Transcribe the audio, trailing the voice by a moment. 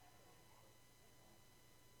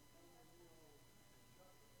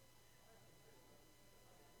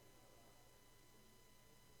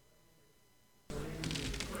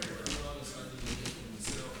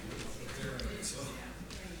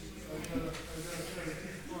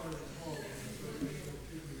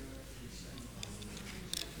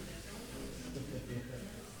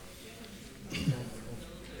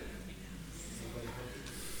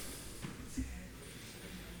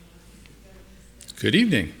Good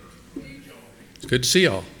evening. It's good to see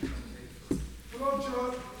y'all.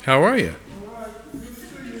 How are you?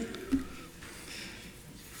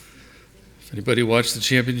 If anybody watched the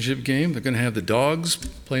championship game, they're going to have the dogs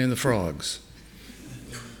playing the frogs.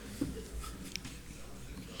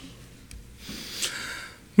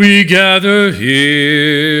 We gather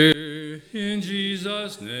here in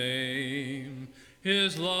Jesus' name.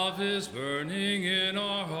 His love is burning in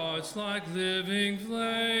our hearts like living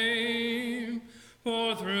flame.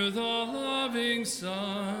 For through the loving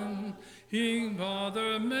Son, He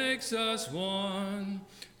Father makes us one.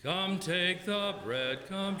 Come take the bread,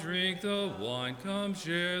 come drink the wine, come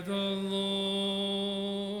share the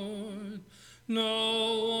Lord.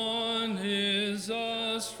 No one is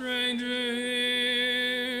a stranger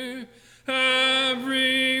here,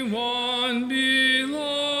 everyone belongs,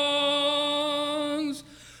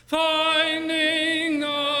 finding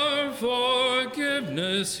our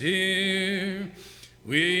forgiveness here.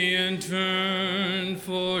 We in turn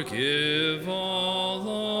forgive all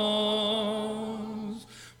wrongs.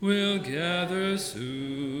 We'll gather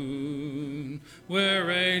soon where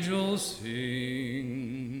angels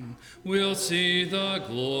sing. We'll see the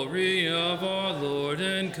glory of our Lord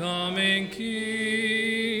and coming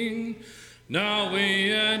King. Now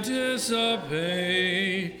we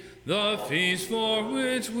anticipate the feast for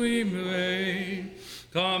which we wait.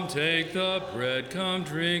 Come take the bread, come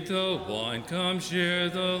drink the wine, come share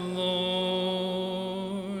the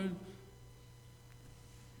Lord.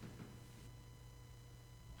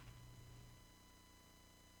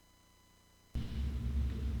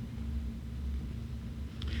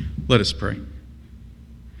 Let us pray.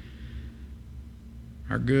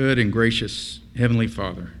 Our good and gracious Heavenly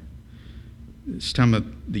Father, this time of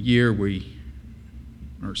the year we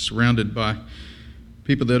are surrounded by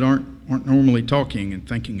people that aren't normally talking and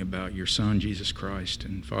thinking about your Son, Jesus Christ.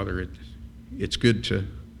 And Father, it's good to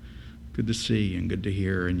see and good to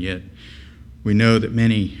hear, and yet we know that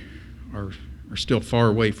many are still far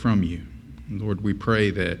away from you. And Lord, we pray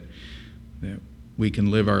that we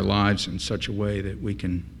can live our lives in such a way that we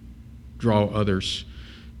can draw others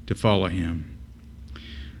to follow him.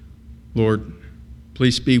 Lord,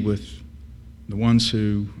 please be with the ones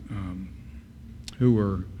who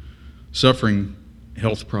are suffering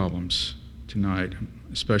health problems tonight. I'm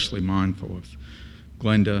especially mindful of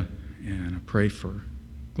Glenda, and I pray for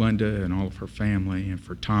Glenda and all of her family, and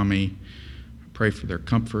for Tommy. I pray for their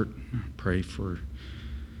comfort. I pray for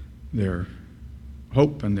their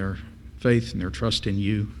hope and their faith and their trust in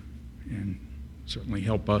you, and certainly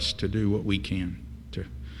help us to do what we can to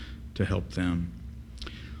help them.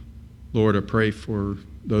 Lord, I pray for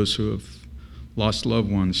those who have lost loved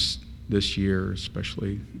ones this year,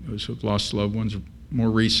 especially those who have lost loved ones more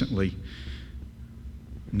recently.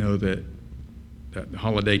 Know that the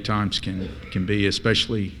holiday times can be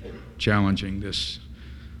especially challenging this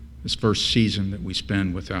first season that we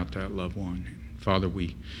spend without that loved one. Father,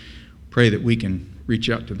 we pray that we can reach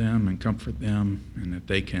out to them and comfort them, and that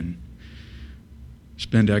they can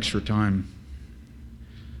spend extra time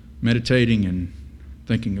meditating and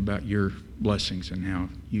thinking about your blessings and how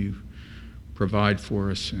you provide for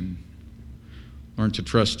us, and learn to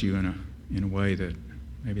trust you in a way that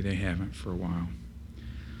maybe they haven't for a while.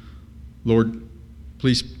 Lord,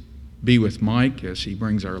 please be with Mike as he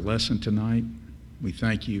brings our lesson tonight. We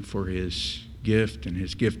thank you for his gift and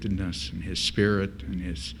his giftedness and his spirit and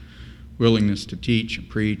his willingness to teach and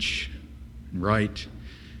preach and write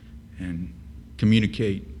and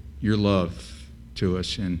communicate your love to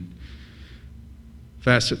us in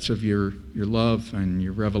facets of your love and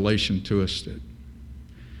your revelation to us that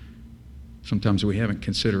sometimes we haven't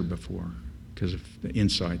considered before because of the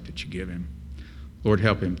insight that you give him. Lord,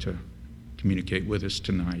 help him to communicate with us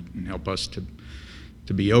tonight, and help us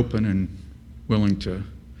to be open and willing to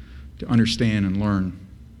understand and learn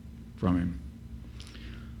from him.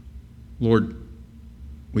 Lord,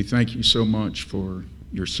 we thank you so much for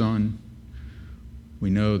your Son. We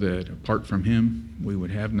know that apart from him, we would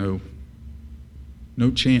have no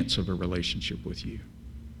chance of a relationship with you.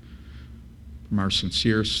 From our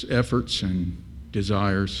sincerest efforts and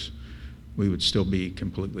desires, we would still be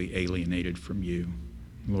completely alienated from you.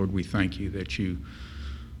 Lord, we thank you that you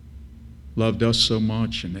loved us so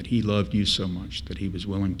much, and that he loved you so much that he was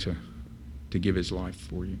willing to give his life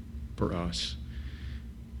for us.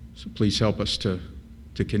 So please help us to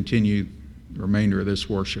continue the remainder of this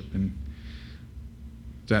worship and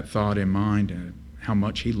that thought in mind, how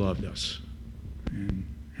much he loved us, and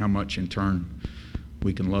how much in turn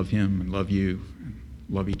we can love him and love you and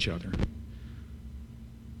love each other.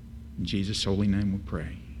 In Jesus' holy name we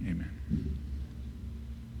pray. Amen.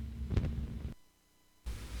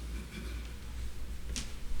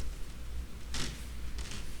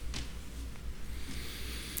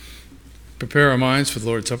 Prepare our minds for the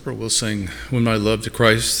Lord's Supper. We'll sing When My Love to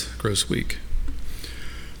Christ Grows Weak.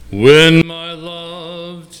 When my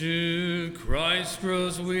love to Christ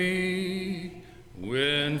grows weak,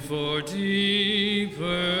 when for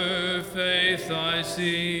deeper faith I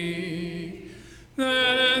seek,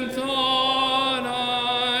 then in thought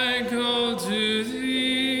I go to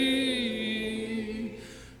thee,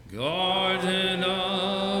 Garden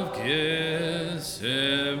of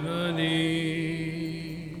Gethsemane.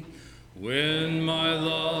 When my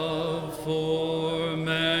love for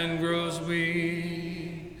man grows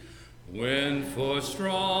weak, when for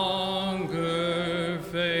stronger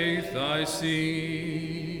faith I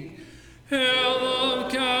seek, Hail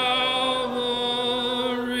of Calvary,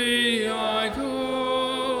 I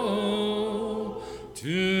go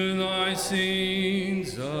to thy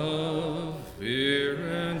scenes of fear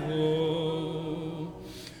and woe.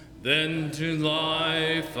 Then to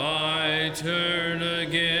life I turn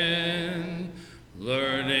again,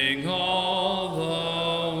 learning all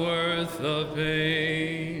the worth of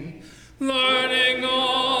pain, learning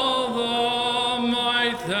all the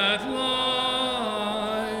might that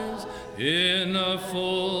lies in a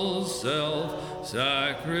full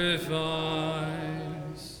self-sacrifice.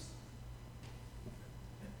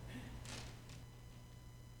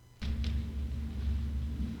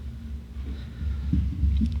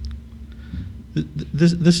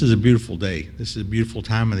 This is a beautiful day. This is a beautiful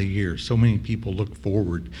time of the year. So many people look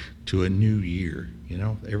forward to a new year. You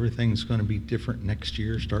know, everything's going to be different next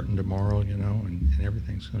year, starting tomorrow. You know, and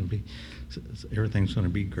everything's going to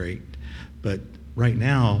be great. But right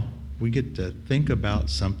now, we get to think about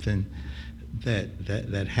something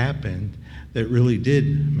that happened that really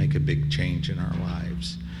did make a big change in our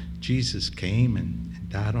lives. Jesus came and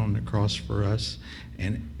died on the cross for us,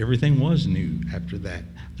 and everything was new after that.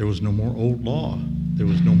 There was no more old law. There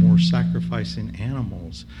was no more sacrificing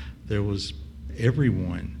animals.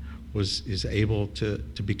 Everyone is able to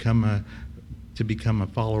become a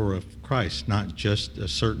follower of Christ, not just a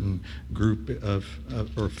certain group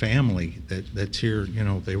or family that's here. You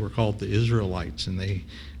know, they were called the Israelites, and they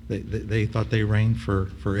thought they reigned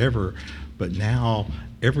forever, but now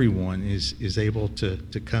everyone is able to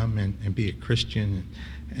come and be a Christian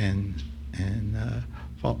and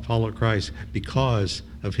follow Christ because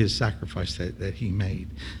of his sacrifice that he made.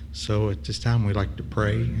 So at this time, we'd like to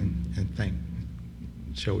pray and thank.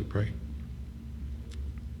 Shall we pray?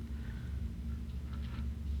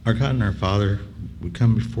 Our God and our Father, we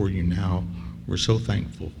come before you now. We're so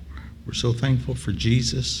thankful. We're so thankful for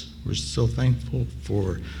Jesus. We're so thankful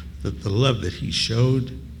for the love that he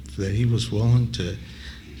showed, that he was willing to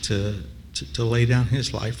lay down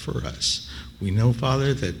his life for us. We know,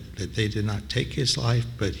 Father, that they did not take his life,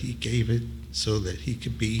 but he gave it so that he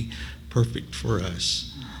could be perfect for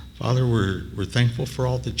us. Father, we're thankful for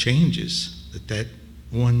all the changes that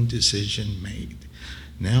one decision made.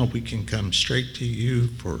 Now we can come straight to you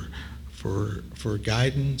for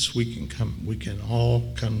guidance. We can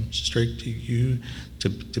all come straight to you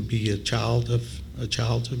to be a child of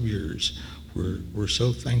yours. We're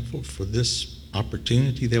so thankful for this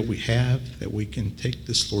opportunity that we have, that we can take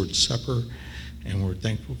this Lord's Supper, and we're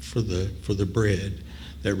thankful for the bread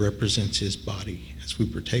that represents his body. As we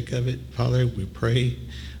partake of it, Father, we pray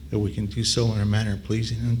that we can do so in a manner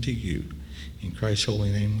pleasing unto you. In Christ's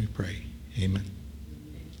holy name we pray. Amen.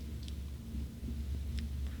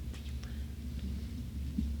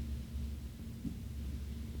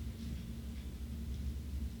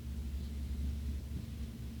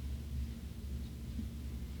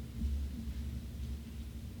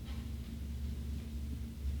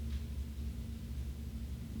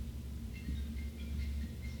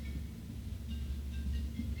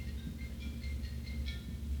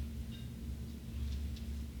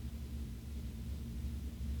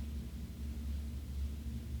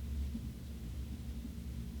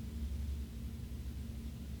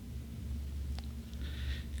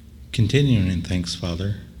 Continuing in thanks,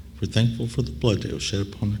 Father, we're thankful for the blood that was shed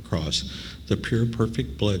upon the cross, the pure,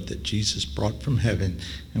 perfect blood that Jesus brought from heaven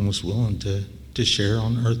and was willing to share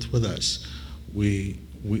on earth with us. We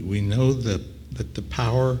know that the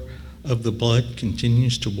power of the blood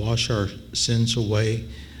continues to wash our sins away,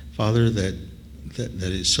 Father, that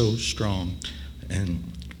is so strong.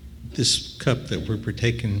 And this cup that we're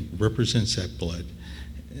partaking represents that blood.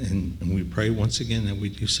 And we pray once again that we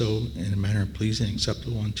do so in a manner pleasing and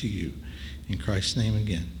acceptable unto you. In Christ's name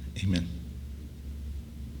again, amen.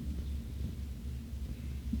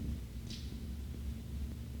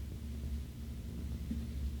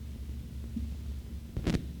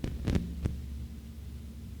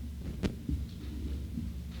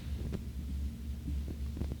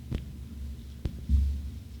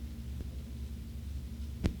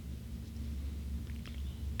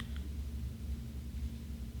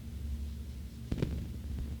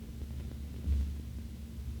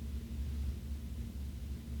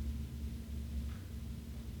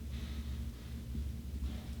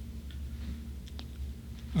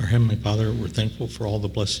 Our Heavenly Father, we're thankful for all the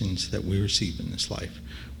blessings that we receive in this life.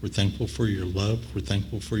 We're thankful for your love. We're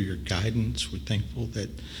thankful for your guidance. We're thankful that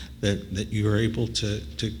you are able to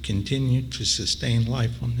continue to sustain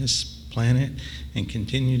life on this planet and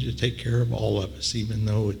continue to take care of all of us, even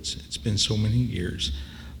though it's been so many years.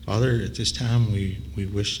 Father, at this time, we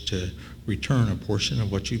wish to return a portion of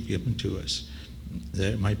what you've given to us,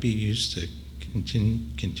 that it might be used to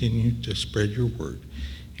continue to spread your word.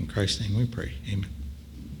 In Christ's name we pray. Amen.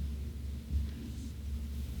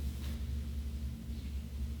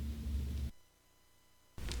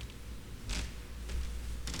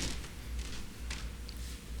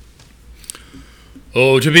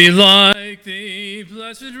 Oh, to be like thee,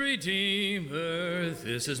 blessed Redeemer,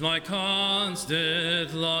 this is my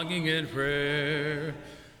constant longing and prayer.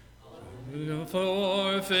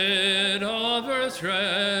 Forfeit all of earth's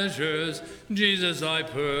treasures, Jesus, thy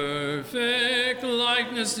perfect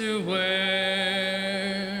likeness to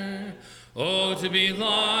wear. Oh, to be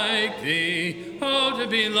like thee, oh, to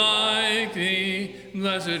be like thee,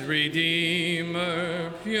 blessed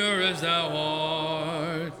Redeemer, pure as thou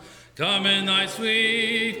art. Come in thy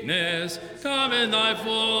sweetness, come in thy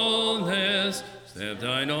fullness, stamp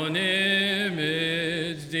thine own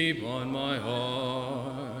image deep on my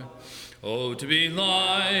heart. Oh, to be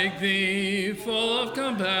like thee, full of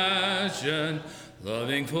compassion,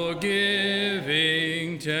 loving,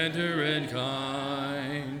 forgiving, tender and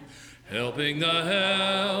kind, helping the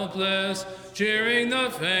helpless, cheering the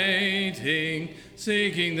fainting,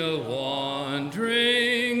 seeking the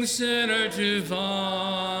wandering sinner to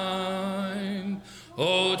find.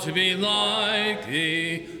 Oh, to be like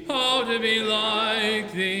thee, oh, to be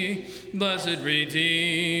like thee, blessed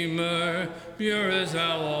Redeemer, pure as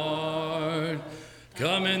thou art.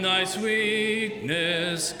 Come in thy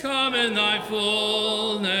sweetness, come in thy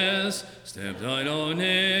fullness, stamp thine own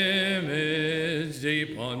image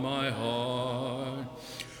deep on my heart.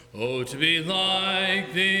 Oh, to be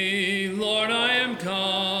like thee, Lord, I am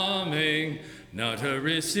coming, now to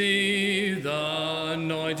receive the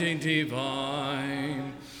anointing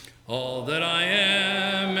divine. All that I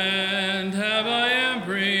am and have I am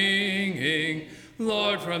bringing,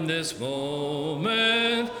 Lord, from this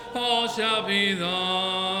moment all shall be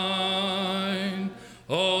thine.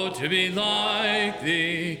 Oh, to be like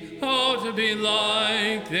thee, oh, to be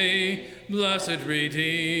like thee, blessed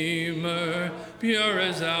Redeemer, pure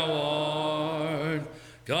as thou art.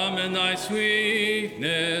 Come in thy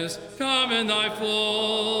sweetness, come in thy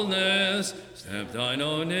fullness, stamp thine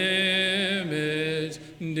own image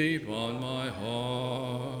deep on my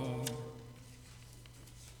heart.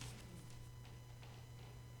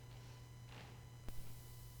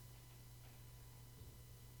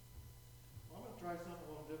 I'm going to try something a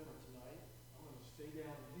little different tonight. I'm going to stay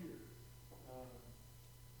down here.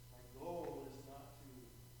 My goal is not to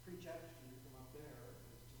preach at you from up there. It's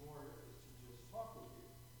more is to just talk with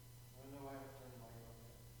you. I know I haven't turned the mic on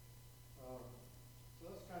yet. So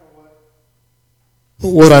that's kind of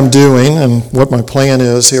what I'm doing and what my plan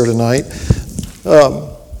is here tonight.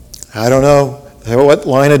 I don't know what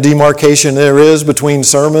line of demarcation there is between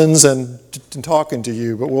sermons and talking to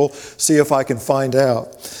you, but we'll see if I can find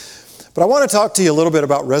out. But I want to talk to you a little bit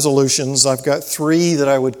about resolutions. I've got 3 that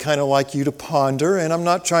I would kind of like you to ponder, and I'm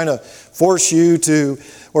not trying to force you to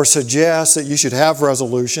or suggest that you should have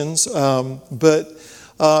resolutions, but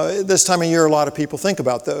this time of year, a lot of people think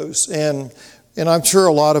about those, and I'm sure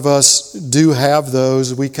a lot of us do have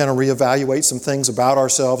those. We kind of reevaluate some things about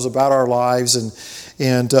ourselves, about our lives, and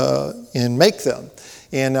make them.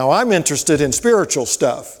 And now I'm interested in spiritual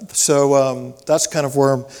stuff, so that's kind of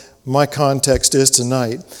where my context is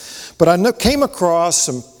tonight. But I came across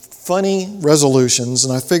some funny resolutions,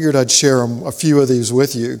 and I figured I'd share a few of these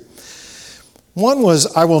with you. One was,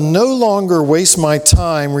 I will no longer waste my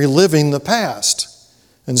time reliving the past.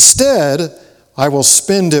 Instead, I will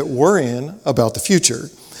spend it worrying about the future.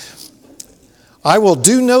 I will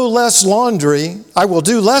do less laundry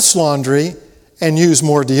and use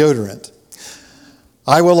more deodorant.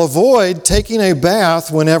 I will avoid taking a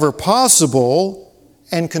bath whenever possible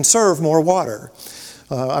and conserve more water.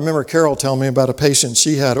 I remember Carol telling me about a patient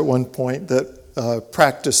she had at one point that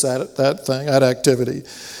practiced that activity.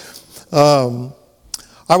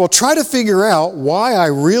 I will try to figure out why I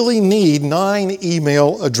really need 9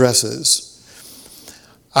 email addresses.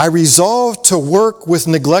 I resolve to work with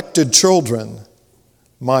neglected children,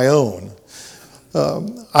 my own.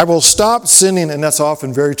 I will stop sending, and that's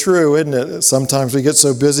often very true, isn't it? Sometimes we get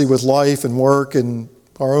so busy with life and work, and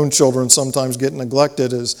our own children sometimes get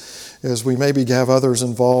neglected as we maybe have others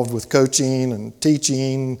involved with coaching and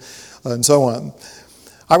teaching and so on.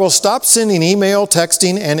 I will stop sending email,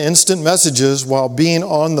 texting, and instant messages while being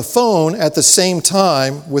on the phone at the same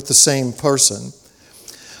time with the same person.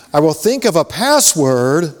 I will think of a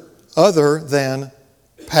password other than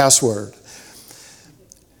password.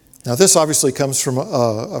 Now, this obviously comes from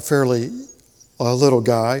a fairly little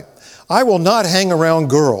guy. I will not hang around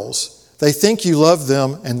girls. They think you love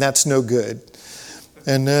them, and that's no good.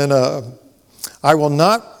 And then I will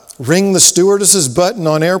not ring the stewardess's button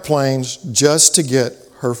on airplanes just to get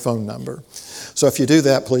her phone number. So if you do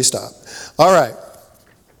that, please stop. All right.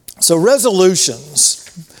 So resolutions.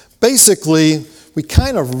 Basically, we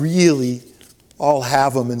kind of really all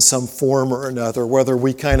have them in some form or another, whether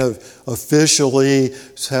we kind of officially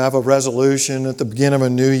have a resolution at the beginning of a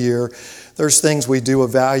new year. There's things we do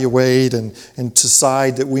evaluate and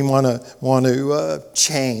decide that we want to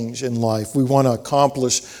change in life. We want to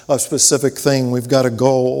accomplish a specific thing. We've got a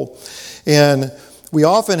goal. And we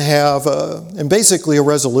often have, and basically a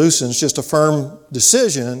resolution is just a firm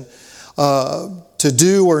decision to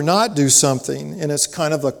do or not do something. And it's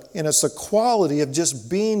kind of it's a quality of just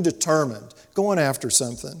being determined, going after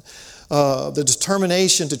something. The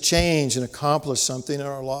determination to change and accomplish something in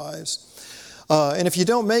our lives. And if you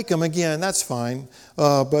don't make them, again, that's fine.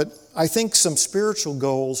 But I think some spiritual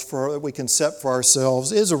goals that we can set for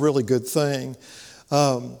ourselves is a really good thing.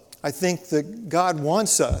 I think that God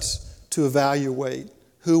wants us to evaluate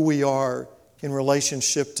who we are in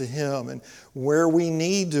relationship to Him and where we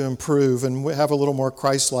need to improve and have a little more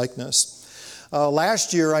Christ-likeness.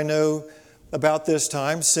 Last year, I know about this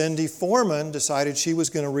time, Cindy Foreman decided she was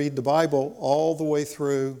going to read the Bible all the way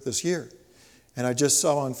through this year. And I just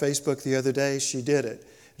saw on Facebook the other day she did it.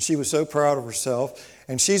 She was so proud of herself.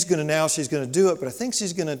 And she's going to do it, but I think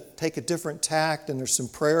she's going to take a different tact, and there's some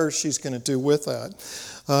prayers she's going to do with that.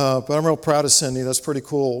 But I'm real proud of Cindy. That's a pretty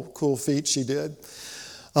cool feat she did.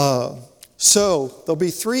 So there'll be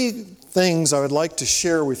 3 things I would like to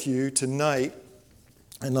share with you tonight.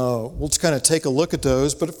 And we'll just kind of take a look at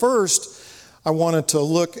those. But first, I wanted to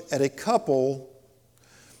look at a couple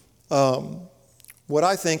what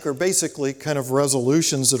I think are basically kind of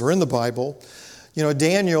resolutions that are in the Bible. You know,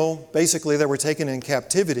 Daniel, basically they were taken in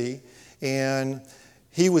captivity, and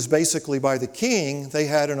he was basically by the king. They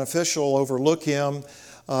had an official overlook him.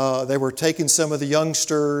 They were taking some of the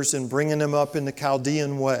youngsters and bringing them up in the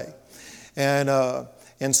Chaldean way.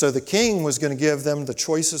 And so the king was going to give them the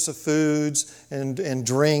choicest of foods and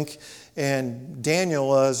drink. And Daniel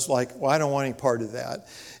was like, well, I don't want any part of that.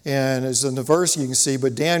 And as in the verse you can see,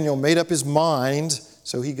 but Daniel made up his mind.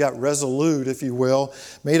 So he got resolute, if you will,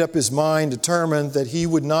 made up his mind, determined that he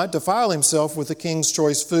would not defile himself with the king's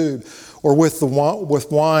choice food or with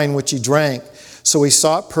wine which he drank. So he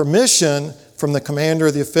sought permission from the commander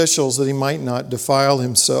of the officials that he might not defile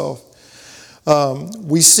himself.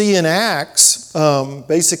 We see in Acts,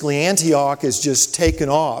 basically Antioch is just taken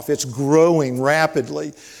off. It's growing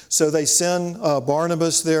rapidly. So they send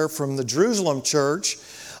Barnabas there from the Jerusalem church.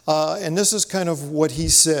 And this is kind of what he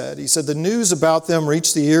said. He said, the news about them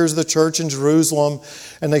reached the ears of the church in Jerusalem,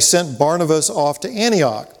 and they sent Barnabas off to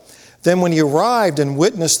Antioch. Then when he arrived and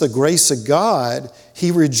witnessed the grace of God, he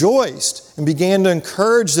rejoiced and began to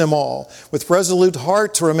encourage them all with resolute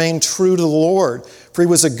heart to remain true to the Lord. For he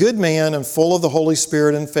was a good man and full of the Holy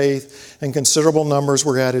Spirit and faith, and considerable numbers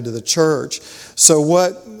were added to the church. So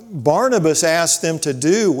what Barnabas asked them to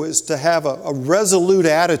do was to have a resolute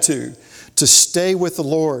attitude, to stay with the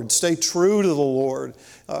Lord, stay true to the Lord,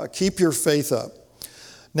 keep your faith up.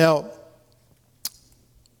 Now,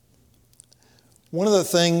 one of the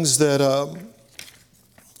things that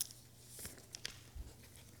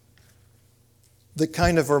that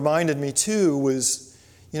kind of reminded me too was,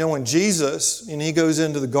 you know, when Jesus, and he goes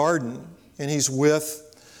into the garden and he's with,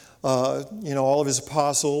 all of his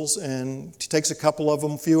apostles, and he takes a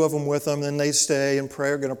few of them with him, and they stay and pray,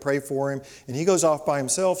 are going to pray for him, and he goes off by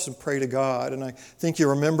himself and pray to God. And I think you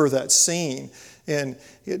remember that scene. And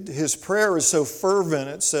his prayer is so fervent,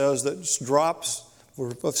 it says, that drops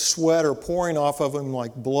of sweat are pouring off of him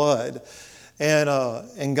like blood.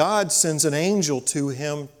 And God sends an angel to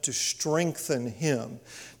him to strengthen him.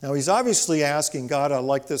 Now he's obviously asking God, I'd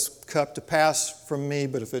like this cup to pass from me,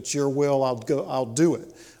 but if it's your will, I'll do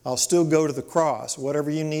it. I'll still go to the cross, whatever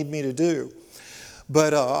you need me to do.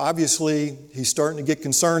 But obviously, he's starting to get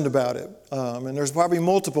concerned about it. And there's probably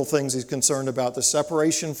multiple things he's concerned about. The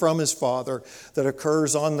separation from his Father that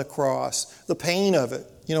occurs on the cross. The pain of it.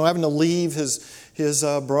 You know, having to leave his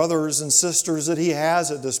brothers and sisters that he has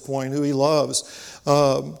at this point, who he loves.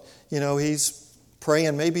 He's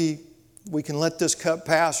praying, maybe we can let this cup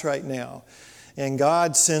pass right now. And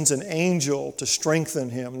God sends an angel to strengthen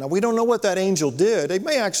him. Now, we don't know what that angel did. They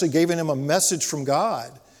may actually given him a message from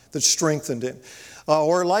God. that strengthened him.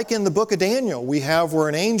 Or like in the book of Daniel, we have where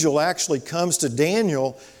an angel actually comes to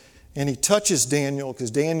Daniel and he touches Daniel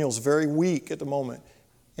because Daniel's very weak at the moment.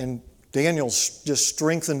 And Daniel's just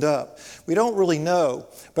strengthened up. We don't really know.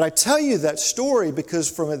 But I tell you that story because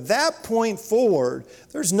from that point forward,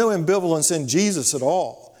 there's no ambivalence in Jesus at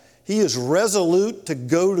all. He is resolute to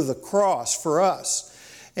go to the cross for us.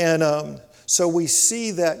 And so we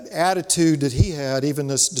see that attitude that he had, even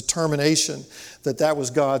this determination that that was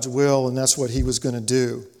God's will and that's what he was going to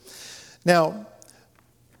do. Now,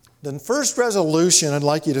 the first resolution I'd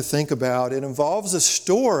like you to think about, it involves a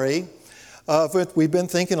story of what we've been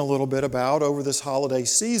thinking a little bit about over this holiday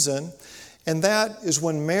season. And that is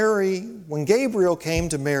when Gabriel came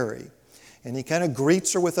to Mary. And he kind of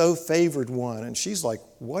greets her with, "Oh, favored one." And she's like,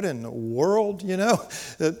 "What in the world,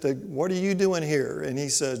 what are you doing here?" And he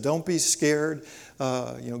says, "Don't be scared.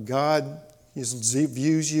 God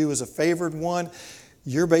views you as a favored one.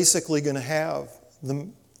 You're basically going to have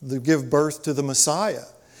give birth to the Messiah."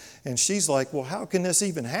 And she's like, "Well, how can this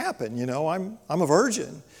even happen? I'm a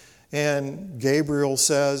virgin." And Gabriel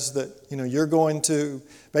says that, you're going to,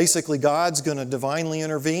 basically God's going to divinely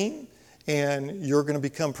intervene and you're going to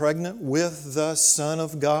become pregnant with the Son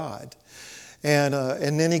of God. And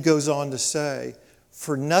then he goes on to say,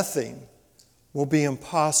 "For nothing will be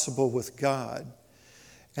impossible with God."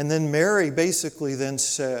 And then Mary basically then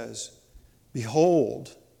says,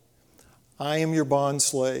 "Behold, I am your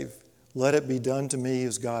bondslave. Let it be done to me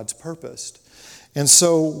as God's purposed." And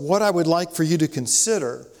so what I would like for you to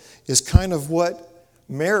consider is kind of what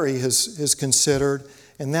Mary has considered,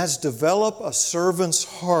 and that's develop a servant's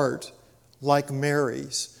heart like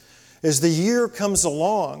Mary's. As the year comes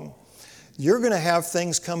along, you're going to have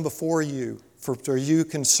things come before you for you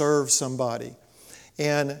can serve somebody.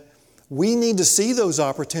 And we need to see those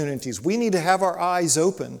opportunities. We need to have our eyes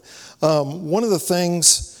open. One of the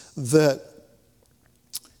things that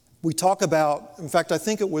we talk about, in fact, I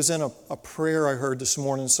think it was in a prayer I heard this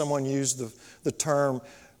morning, someone used the term,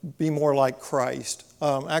 "be more like Christ."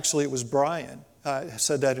 Actually, it was Brian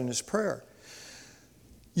said that in his prayer.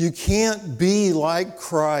 You can't be like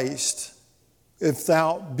Christ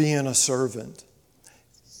without being a servant.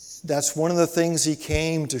 That's one of the things he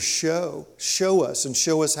came to show us and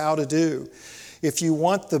show us how to do. If you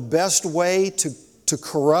want the best way to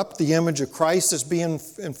corrupt the image of Christ that's being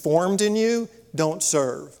informed in you, don't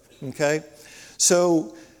serve. Okay?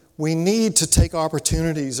 So we need to take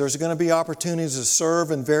opportunities. There's going to be opportunities to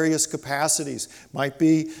serve in various capacities. Might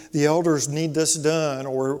be the elders need this done,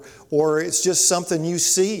 or it's just something you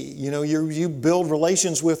see. You build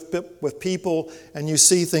relations with people and you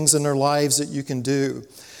see things in their lives that you can do.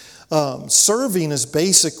 Serving is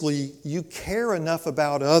basically you care enough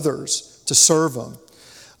about others to serve them.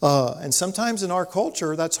 And sometimes in our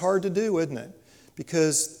culture, that's hard to do, isn't it?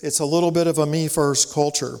 Because it's a little bit of a me-first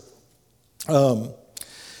culture.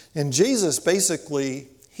 And Jesus basically,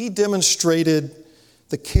 he demonstrated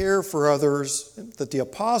the care for others that the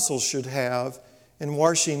apostles should have in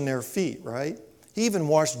washing their feet, right? He even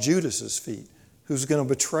washed Judas's feet, who's going to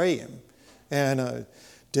betray him. And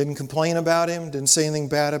didn't complain about him, didn't say anything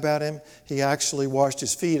bad about him. He actually washed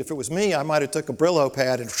his feet. If it was me, I might have took a Brillo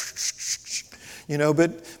pad and,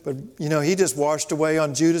 but he just washed away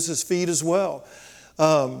on Judas's feet as well.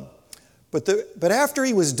 But after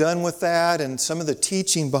he was done with that and some of the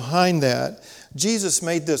teaching behind that, Jesus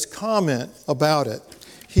made this comment about it.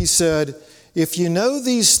 He said, "If you know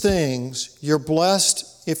these things, you're blessed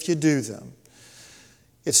if you do them."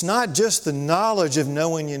 It's not just the knowledge of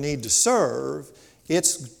knowing you need to serve,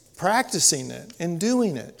 it's practicing it and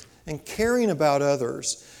doing it and caring about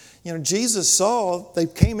others. Jesus saw they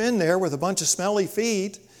came in there with a bunch of smelly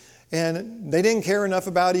feet and they didn't care enough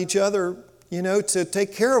about each other to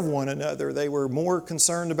take care of one another. They were more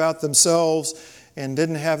concerned about themselves and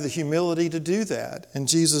didn't have the humility to do that. And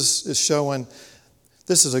Jesus is showing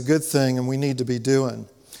this is a good thing and we need to be doing.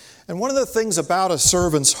 And one of the things about a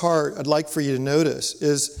servant's heart I'd like for you to notice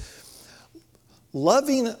is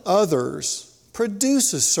loving others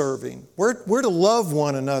produces serving. We're to love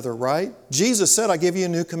one another, right? Jesus said, "I give you a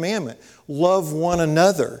new commandment. Love one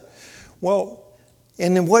another." Well,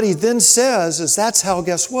 and then what he then says is that's how,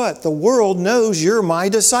 guess what? The world knows you're my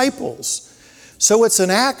disciples. So it's an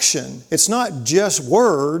action. It's not just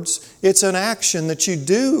words. It's an action that you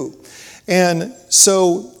do. And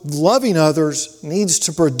so loving others needs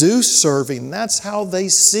to produce serving. That's how they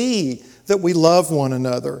see that we love one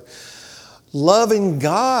another. Loving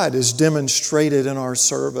God is demonstrated in our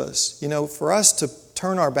service. For us to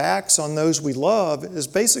turn our backs on those we love is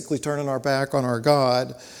basically turning our back on our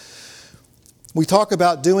God. We talk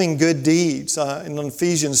about doing good deeds. In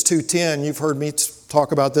Ephesians 2:10, you've heard me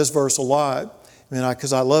talk about this verse a lot,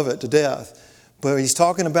 because I love it to death. But he's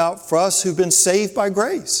talking about for us who've been saved by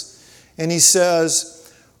grace. And he says,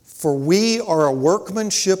 "For we are a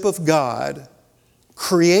workmanship of God,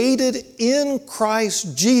 created in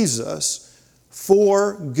Christ Jesus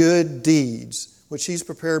for good deeds," which He's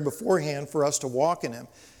prepared beforehand for us to walk in Him.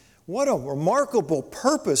 What a remarkable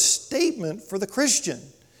purpose statement for the Christian.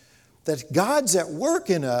 That God's at work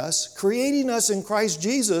in us, creating us in Christ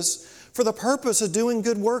Jesus for the purpose of doing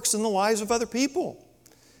good works in the lives of other people.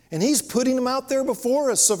 And He's putting them out there before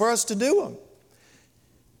us for us to do them.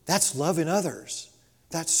 That's loving others.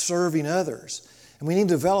 That's serving others. And we need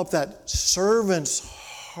to develop that servant's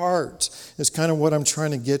heart is kind of what I'm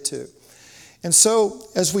trying to get to. And so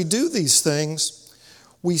as we do these things,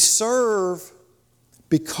 we serve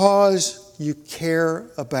because you care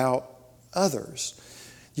about others.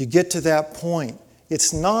 You get to that point.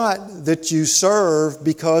 It's not that you serve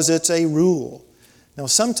because it's a rule. Now,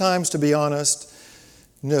 sometimes, to be honest,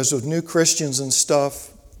 as with new Christians and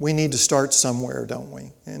stuff, we need to start somewhere, don't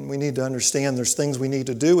we? And we need to understand there's things we need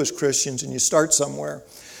to do as Christians, and you start somewhere.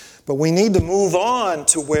 But we need to move on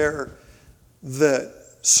to where the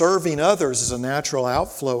serving others is a natural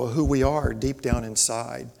outflow of who we are deep down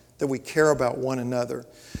inside, that we care about one another.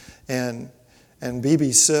 And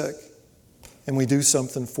BB's sick. And we do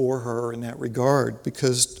something for her in that regard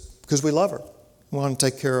because we love her. We want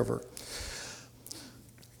to take care of her.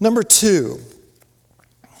 Number 2,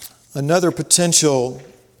 another potential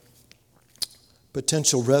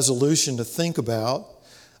resolution to think about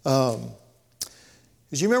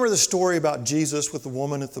is, you remember the story about Jesus with the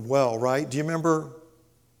woman at the well, right? Do you remember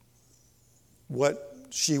what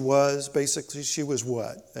she was? Basically, she was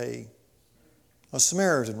what? A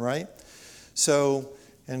Samaritan, right? So,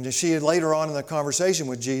 and she had later on in the conversation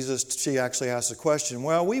with Jesus, she actually asked the question,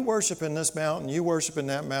 well, we worship in this mountain, you worship in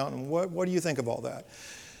that mountain. What do you think of all that?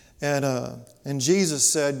 And Jesus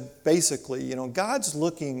said, basically, God's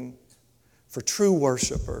looking for true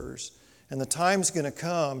worshipers. And the time's going to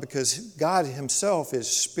come, because God Himself is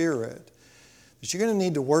spirit, that you're going to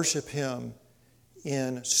need to worship Him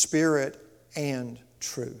in spirit and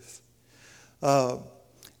truth.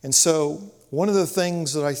 And so one of the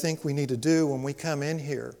things that I think we need to do when we come in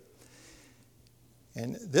here,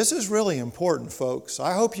 and this is really important, folks.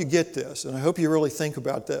 I hope you get this, and I hope you really think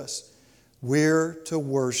about this. We're to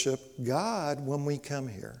worship God when we come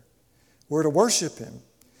here. We're to worship Him.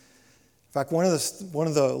 In fact, one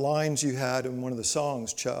of the lines you had in one of the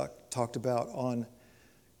songs, Chuck, talked about, on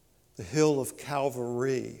the hill of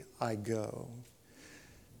Calvary I go.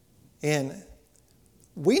 And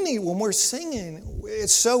when we're singing,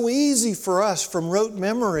 it's so easy for us from rote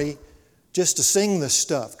memory just to sing this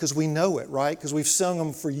stuff because we know it, right? Because we've sung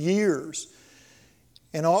them for years.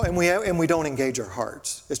 And we don't engage our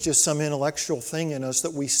hearts. It's just some intellectual thing in us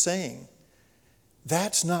that we sing.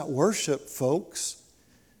 That's not worship, folks.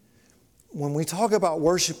 When we talk about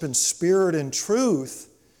worship in spirit and truth,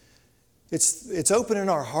 it's opening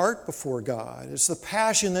our heart before God. It's the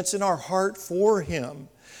passion that's in our heart for Him.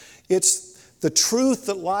 It's the truth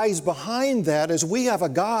that lies behind that is we have a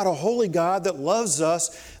God, a holy God that loves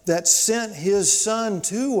us, that sent His Son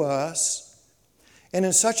to us. And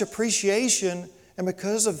in such appreciation, and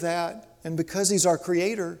because of that, and because He's our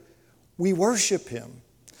Creator, we worship Him.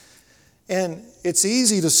 And it's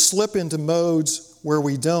easy to slip into modes where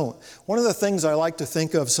we don't. One of the things I like to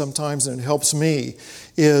think of sometimes, and it helps me,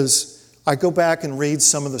 is I go back and read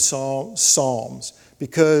some of the Psalms,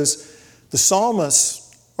 because the psalmists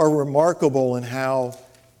are remarkable in how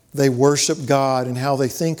they worship God and how they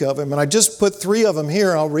think of Him. And I just put 3 of them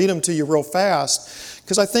here. I'll read them to you real fast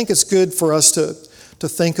because I think it's good for us to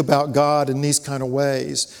think about God in these kind of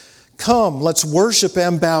ways. Come, let's worship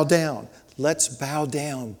and bow down. Let's bow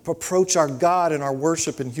down. Approach our God in our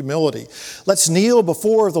worship and humility. Let's kneel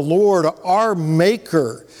before the Lord, our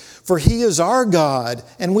Maker. For He is our God,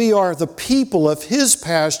 and we are the people of His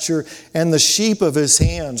pasture and the sheep of His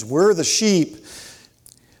hands. We're the sheep.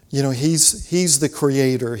 He's the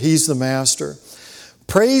Creator. He's the Master.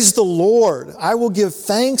 Praise the Lord. I will give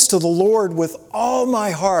thanks to the Lord with all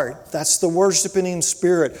my heart. That's the worshiping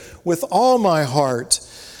spirit. With all my heart.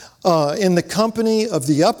 In the company of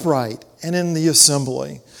the upright and in the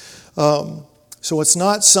assembly. So it's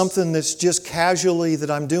not something that's just casually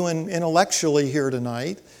that I'm doing intellectually here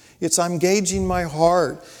tonight. It's I'm gauging my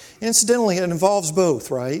heart. Incidentally, it involves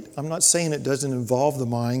both, right? I'm not saying it doesn't involve the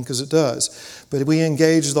mind, because it does. But we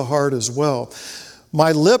engage the heart as well.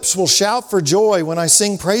 My lips will shout for joy when I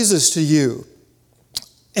sing praises to you,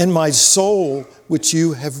 and my soul, which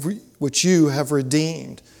you have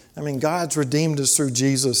redeemed. I mean, God's redeemed us through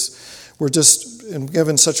Jesus. and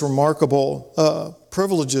given such remarkable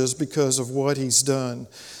privileges because of what he's done.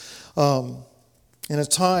 In a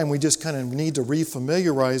time we just kind of need to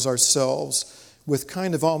refamiliarize ourselves with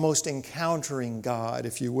kind of almost encountering God,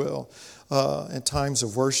 if you will, in times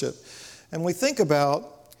of worship. And we think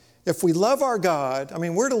about, if we love our God, I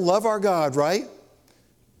mean, we're to love our God, right?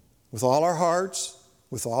 With all our hearts,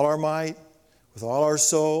 with all our might, with all our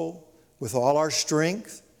soul, with all our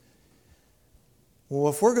strength. Well,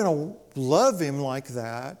 if we're going to love Him like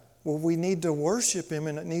that, well, we need to worship Him,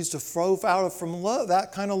 and it needs to flow out from love,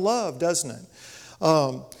 that kind of love, doesn't it?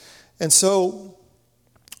 And so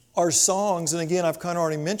our songs, and again, I've kind of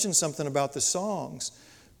already mentioned something about the songs,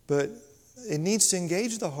 but it needs to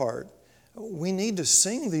engage the heart. We need to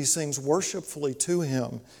sing these things worshipfully to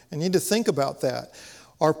Him, and need to think about that.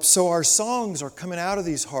 So our songs are coming out of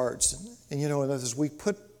these hearts, and as we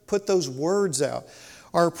put those words out.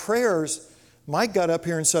 Our prayers, Mike got up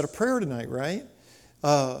here and said a prayer tonight, right?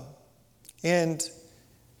 And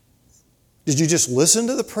did you just listen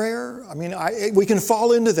to the prayer? I mean, we can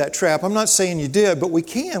fall into that trap. I'm not saying you did, but we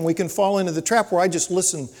can fall into the trap where I just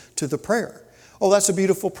listen to the prayer. Oh, that's a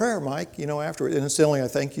beautiful prayer, Mike, afterward. And incidentally, I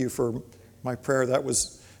thank you for my prayer. That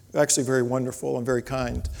was actually very wonderful and very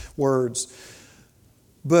kind words.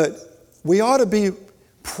 But we ought to be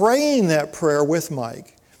praying that prayer with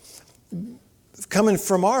Mike, coming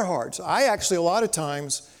from our hearts. I actually, a lot of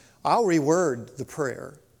times, I'll reword the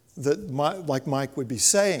prayer like Mike would be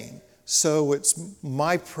saying. So it's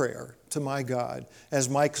my prayer to my God as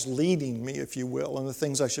Mike's leading me, if you will, in the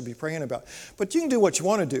things I should be praying about. But you can do what you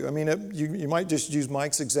want to do. I mean, you might just use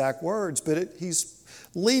Mike's exact words, but he's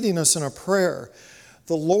leading us in a prayer.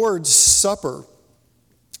 The Lord's Supper.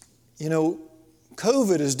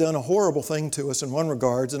 COVID has done a horrible thing to us in one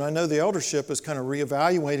regards, and I know the eldership is kind of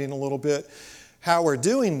reevaluating a little bit how we're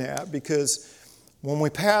doing that, because when we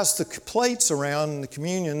pass the plates around in the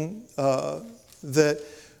communion, that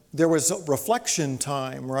there was a reflection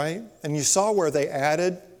time, right? And you saw where they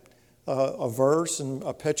added a verse and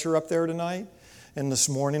a picture up there tonight and this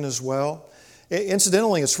morning as well.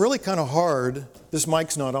 Incidentally, it's really kind of hard. This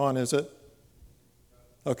mic's not on, is it?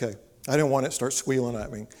 Okay. I didn't want it to start squealing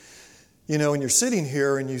at me. And you're sitting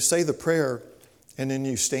here and you say the prayer and then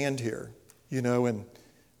you stand here,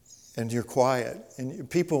 and you're quiet. And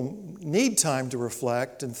people need time to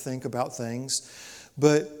reflect and think about things.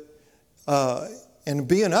 But and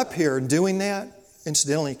being up here and doing that,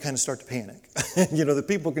 incidentally, you kind of start to panic. The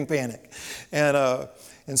people can panic.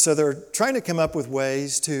 And so they're trying to come up with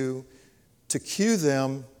ways to cue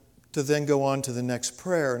them to then go on to the next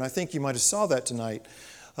prayer. And I think you might have saw that tonight.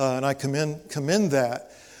 And I commend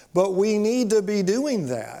that. But we need to be doing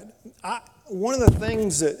that. One of the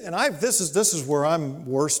things that, and this is where I'm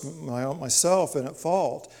worst myself and at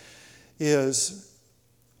fault, is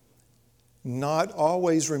not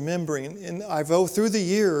always remembering. And through the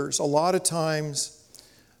years, a lot of times,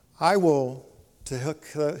 I will, to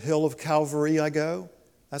the hill of Calvary I go.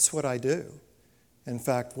 That's what I do. In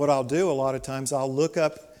fact, what I'll do a lot of times, I'll look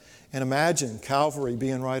up and imagine Calvary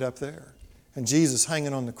being right up there and Jesus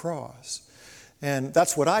hanging on the cross. And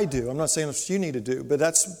that's what I do. I'm not saying that's what you need to do, but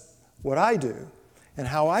that's what I do and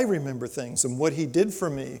how I remember things and what He did for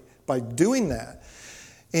me by doing that.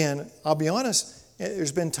 And I'll be honest,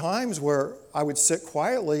 there's been times where I would sit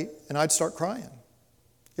quietly and I'd start crying.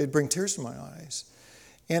 It'd bring tears to my eyes.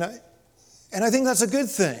 And I think that's a good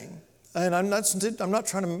thing. And I'm not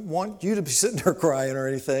trying to want you to be sitting there crying or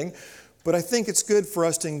anything, but I think it's good for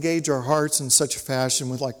us to engage our hearts in such a fashion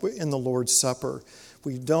with, like in the Lord's Supper.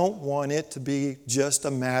 We don't want it to be just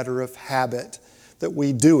a matter of habit, that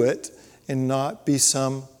we do it and not be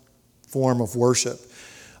some form of worship.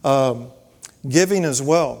 Giving as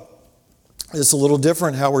well. It's a little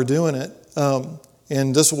different how we're doing it.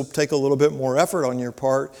 And this will take a little bit more effort on your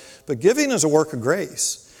part. But giving is a work of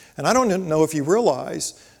grace. And I don't know if you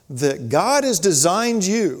realize that God has designed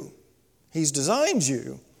you. He's designed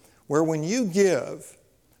you where when you give,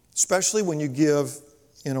 especially when you give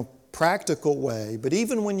in a practical way, but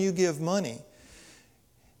even when you give money,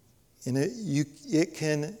 and you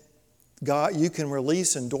can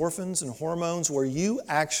release endorphins and hormones where you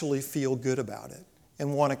actually feel good about it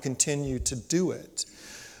and want to continue to do it.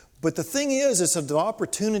 But the thing is, it's an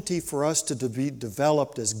opportunity for us to be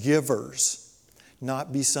developed as givers,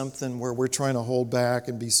 not be something where we're trying to hold back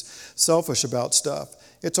and be selfish about stuff.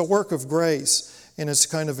 It's a work of grace, and it's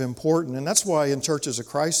kind of important. And that's why in Churches of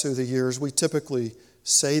Christ through the years, we typically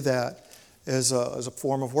say that as a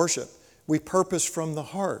form of worship. We purpose from the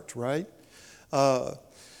heart, right?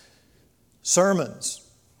 Sermons.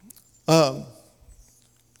 I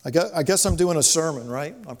guess I'm doing a sermon,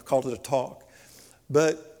 right? I've called it a talk.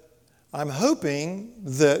 But I'm hoping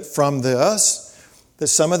that from this, that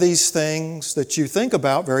some of these things that you think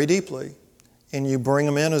about very deeply and you bring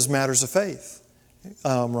them in as matters of faith,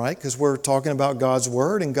 right? Because we're talking about God's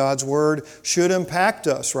Word, and God's Word should impact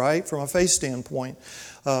us, right, from a faith standpoint.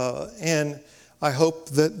 And I hope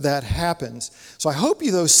that that happens. So I hope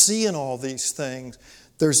you, though, see in all these things,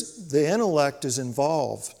 the intellect is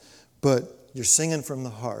involved, but you're singing from the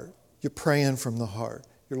heart. You're praying from the heart.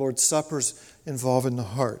 Your Lord's Supper's involved in the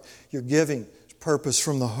heart. You're giving purpose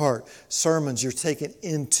from the heart. Sermons you're taking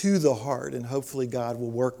into the heart, and hopefully God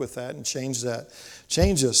will work with that and change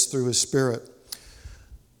us through His Spirit.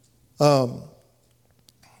 One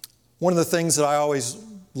of the things that I always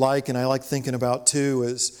like, and I like thinking about too,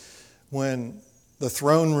 is when the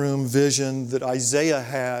throne room vision that Isaiah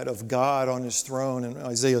had of God on His throne in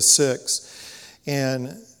Isaiah 6.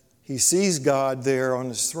 And he sees God there on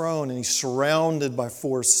His throne, and He's surrounded by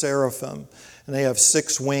 4 seraphim. And they have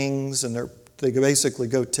 6 wings, and they basically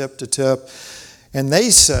go tip to tip. And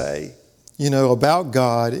they say, about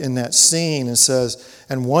God in that scene, it says,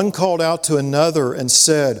 "And one called out to another and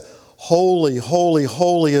said, 'Holy, holy,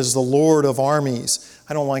 holy is the Lord of armies.'"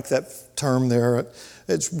 I don't like that term there.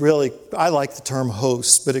 I like the term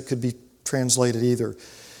host, but it could be translated either.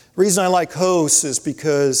 The reason I like hosts is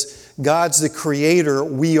because God's the creator,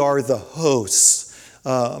 we are the hosts.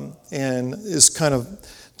 And is kind of,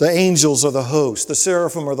 the angels are the host, the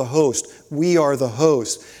seraphim are the host, we are the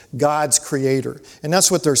host, God's creator. And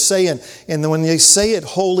that's what they're saying. And when they say it,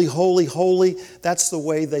 holy, holy, holy, that's the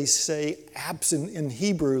way they say, in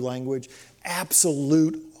Hebrew language,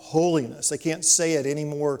 absolute holiness. They can't say it any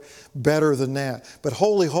more better than that. But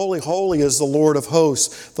holy, holy, holy is the Lord of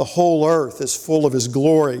hosts. The whole earth is full of His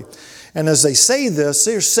glory. And as they say this,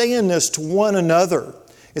 they're saying this to one another.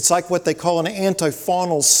 It's like what they call an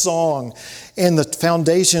antiphonal song. And the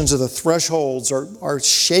foundations of the thresholds are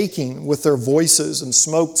shaking with their voices, and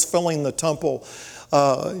smoke's filling the temple.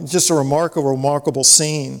 Just a remarkable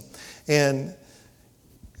scene. And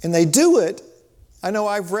they do it. I know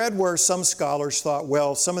I've read where some scholars thought,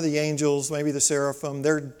 well, some of the angels, maybe the seraphim,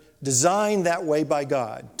 they're designed that way by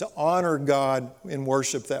God, to honor God in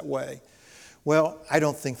worship that way. Well, I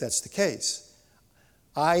don't think that's the case.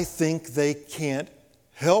 I think they can't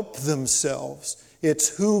help themselves. It's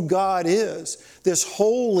who God is, this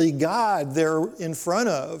holy God they're in front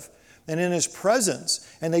of and in His presence.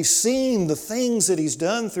 And they've seen the things that He's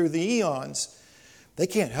done through the eons. They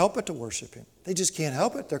can't help but to worship Him. They just can't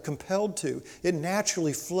help it. They're compelled to. It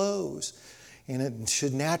naturally flows. And it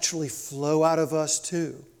should naturally flow out of us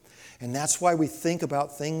too. And that's why we think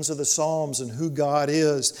about things of the Psalms and who God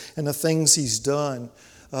is and the things He's done.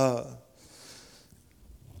 So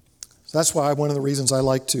that's why one of the reasons I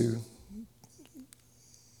like to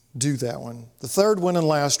do that one. The third one and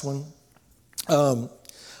last one.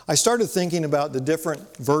 I started thinking about the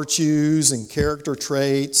different virtues and character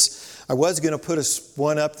traits. I was going to put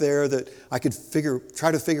one up there that I could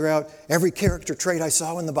try to figure out every character trait I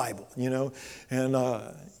saw in the Bible, and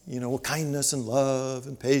kindness and love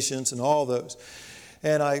and patience and all those.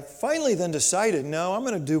 And I finally then decided, no, I'm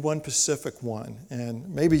going to do one specific one,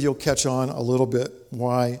 and maybe you'll catch on a little bit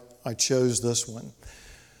why I chose this one.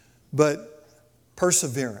 But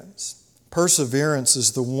perseverance. Perseverance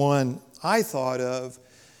is the one I thought of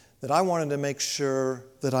that I wanted to make sure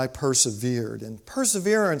that I persevered. And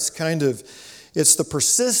perseverance it's the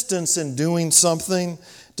persistence in doing something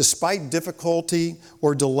despite difficulty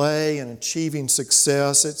or delay in achieving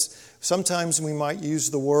success. Sometimes we might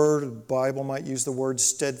use the Bible might use the word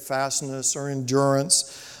steadfastness or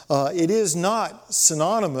endurance. It is not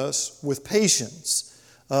synonymous with patience.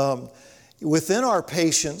 Within our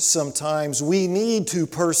patience, sometimes we need to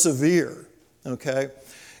persevere, okay?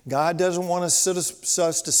 God doesn't want us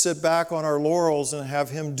to sit back on our laurels and have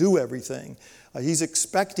Him do everything. He's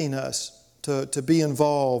expecting us to be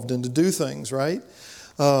involved and to do things, right?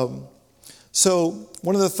 So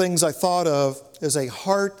one of the things I thought of is a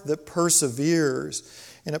heart that perseveres.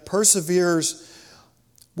 And it perseveres,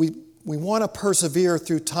 we want to persevere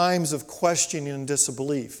through times of questioning and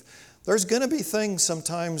disbelief. There's going to be things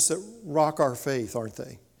sometimes that rock our faith, aren't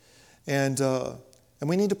they? And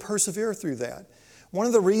we need to persevere through that. One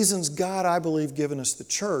of the reasons God, I believe, given us the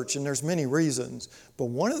church, and there's many reasons, but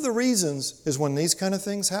one of the reasons is when these kind of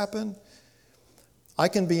things happen, I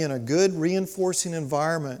can be in a good reinforcing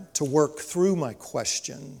environment to work through my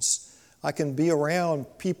questions. I can be around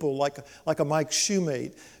people like a Mike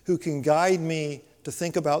Shoemate who can guide me to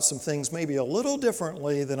think about some things maybe a little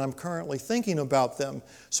differently than I'm currently thinking about them,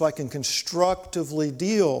 so I can constructively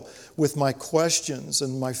deal with my questions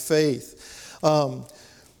and my faith.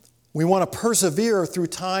 We want to persevere through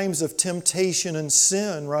times of temptation and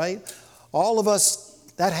sin, right? All of us,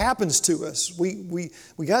 that happens to us. We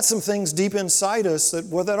got some things deep inside us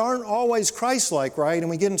that aren't always Christ-like, right? And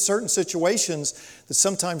we get in certain situations that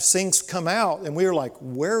sometimes things come out and we're like,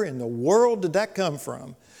 where in the world did that come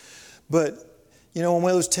from? But, when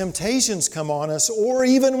those temptations come on us, or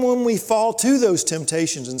even when we fall to those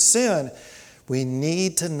temptations and sin, we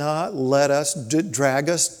need to not let us drag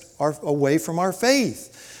us away from our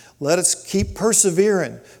faith. Let us keep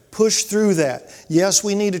persevering. Push through that. Yes,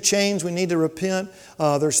 we need to change. We need to repent.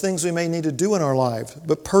 There's things we may need to do in our lives,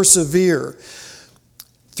 but persevere.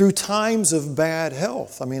 Through times of bad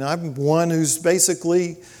health. I'm one who's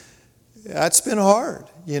basically, that's been hard,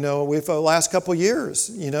 with the last couple of years,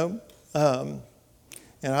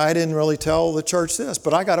 and I didn't really tell the church this,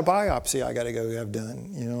 but I got a biopsy I got to go have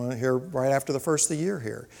done, here right after the first of the year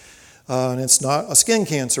here. And it's not a skin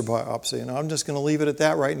cancer biopsy, and I'm just going to leave it at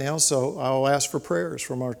that right now. So I'll ask for prayers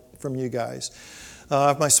from you guys.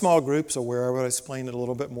 My small group's aware, I would explain it a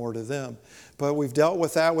little bit more to them. But we've dealt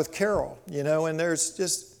with that with Carol, and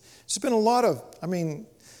there's been a lot of,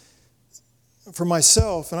 for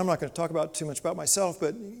myself, and I'm not going to talk about too much about myself,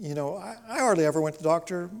 but I hardly ever went to the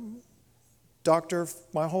doctor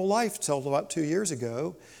my whole life till about 2 years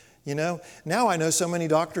ago. Now I know so many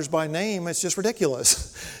doctors by name, it's just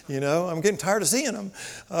ridiculous. I'm getting tired of seeing them.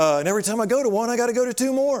 And every time I go to one, I got to go to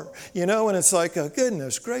 2 more, and it's like,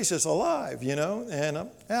 goodness gracious alive, and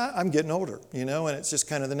I'm getting older, and it's just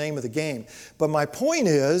kind of the name of the game. But my point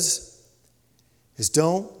is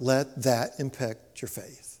don't let that impact your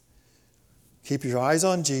faith. Keep your eyes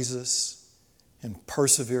on Jesus and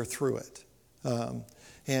persevere through it.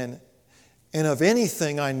 And of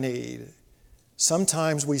anything I need,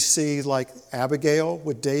 sometimes we see like Abigail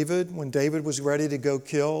with David, when David was ready to go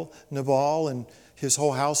kill Nabal and his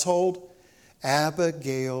whole household,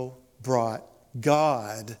 Abigail brought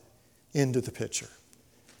God into the picture.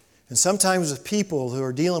 And sometimes with people who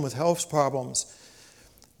are dealing with health problems,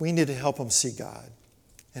 we need to help them see God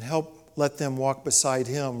and help let them walk beside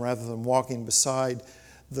Him rather than walking beside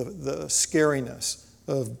the scariness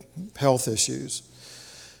of health issues.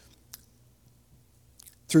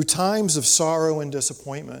 Through times of sorrow and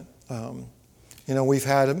disappointment, we've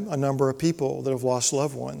had a number of people that have lost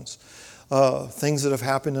loved ones, things that have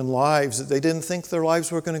happened in lives that they didn't think their lives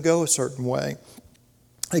were going to go a certain way.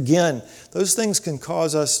 Again, those things can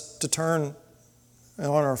cause us to turn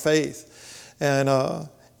on our faith, and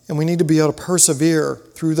we need to be able to persevere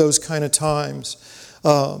through those kind of times,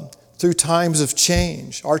 through times of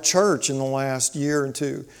change. Our church in the last year or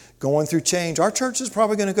two going through change. Our church is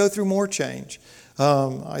probably going to go through more change.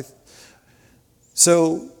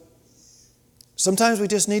 So sometimes we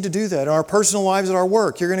just need to do that. In our personal lives, at our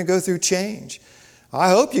work, you're going to go through change.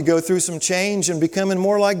 I hope you go through some change and becoming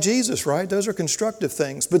more like Jesus, right? Those are constructive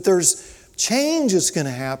things. But there's change that's going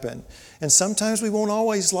to happen. And sometimes we won't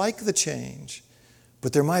always like the change.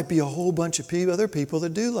 But there might be a whole bunch of other people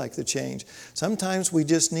that do like the change. Sometimes we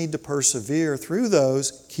just need to persevere through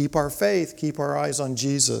those, keep our faith, keep our eyes on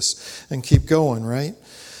Jesus, and keep going, right?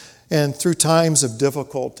 And through times of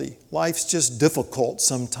difficulty. Life's just difficult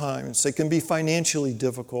sometimes. It can be financially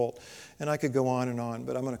difficult. And I could go on,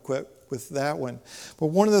 but I'm going to quit with that one. But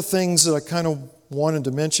one of the things that I kind of wanted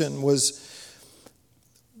to mention was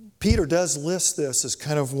Peter does list this as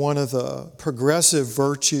kind of one of the progressive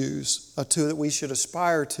virtues that we should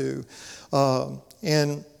aspire to.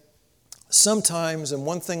 And sometimes, and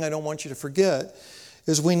one thing I don't want you to forget,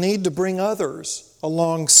 is we need to bring others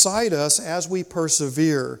alongside us as we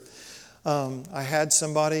persevere. I had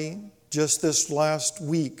somebody just this last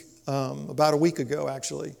week, about a week ago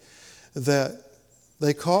actually, that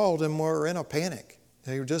they called and were in a panic.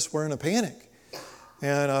 They were in a panic.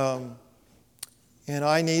 And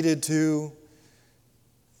I needed to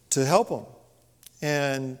help them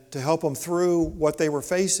and to help them through what they were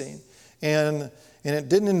facing. And it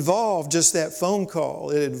didn't involve just that phone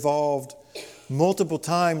call. It involved multiple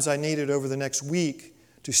times I needed over the next week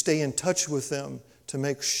to stay in touch with them to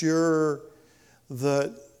make sure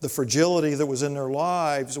that the fragility that was in their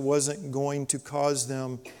lives wasn't going to cause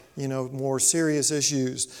them, more serious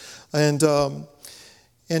issues.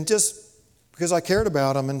 And just because I cared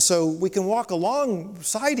about them. And so we can walk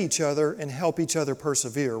alongside each other and help each other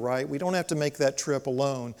persevere, right? We don't have to make that trip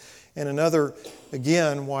alone. And another,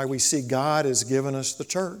 again, why we see God has given us the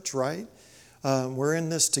church, right? We're in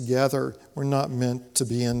this together. We're not meant to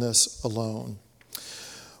be in this alone.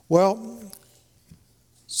 Well,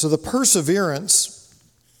 so the perseverance,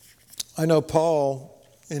 I know Paul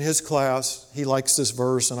in his class, he likes this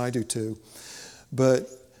verse, and I do too. But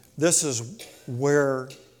this is where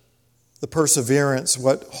the perseverance,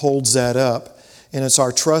 what holds that up. And it's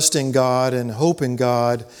our trust in God and hope in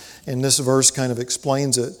God. And this verse kind of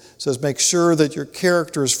explains it. It says, make sure that your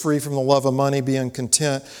character is free from the love of money, being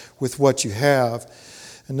content with what you have.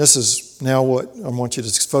 And this is now what I want you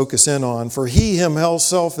to focus in on. For he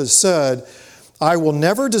himself has said, I will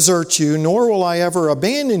never desert you, nor will I ever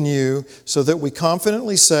abandon you, so that we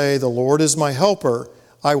confidently say, the Lord is my helper.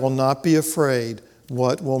 I will not be afraid.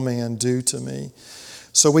 What will man do to me?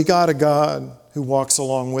 So we got a God who walks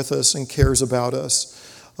along with us and cares about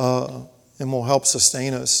us and will help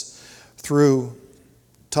sustain us through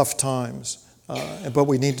tough times. But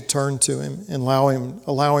we need to turn to him and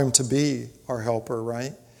allow him to be our helper,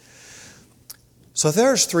 right? So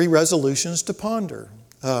there's 3 resolutions to ponder.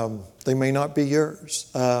 They may not be yours.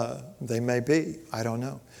 They may be. I don't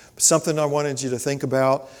know. But something I wanted you to think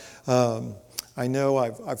about. I know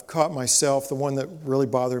I've caught myself. The one that really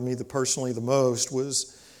bothered me personally the most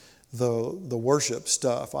was the worship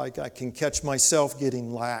stuff. I can catch myself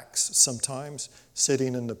getting lax sometimes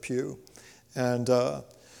sitting in the pew. And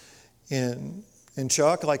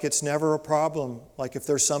Chuck, like it's never a problem. Like if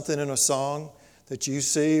there's something in a song that you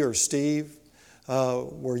see, or Steve,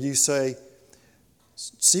 where you say,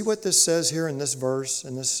 see what this says here in this verse,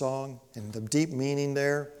 in this song, and the deep meaning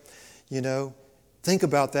there, think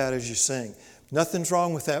about that as you sing. Nothing's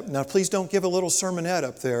wrong with that. Now, please don't give a little sermonette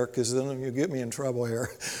up there, because then you'll get me in trouble here.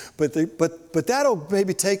 But that'll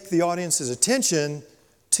maybe take the audience's attention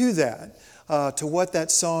to that, to what that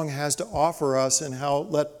song has to offer us, and how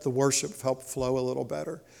let the worship help flow a little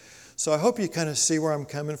better. So I hope you kind of see where I'm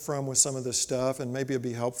coming from with some of this stuff, and maybe it'll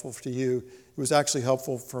be helpful to you. It was actually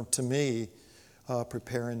helpful to me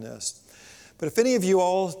preparing this. But if any of you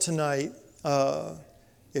all tonight,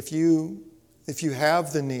 if you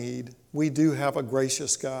have the need, we do have a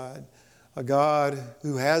gracious God, a God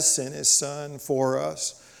who has sent his Son for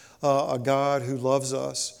us, a God who loves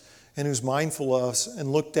us and who's mindful of us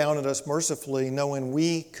and looked down at us mercifully, knowing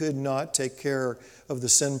we could not take care of the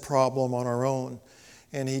sin problem on our own.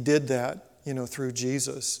 And he did that, through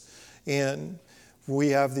Jesus. And we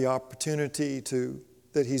have the opportunity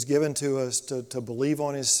that he's given to us to believe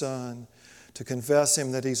on his Son, to confess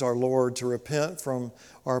him that he's our Lord, to repent from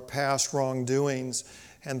our past wrongdoings,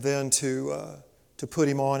 and then to put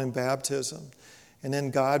him on in baptism. And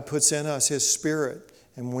then God puts in us his Spirit.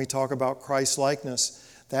 And when we talk about Christ-likeness,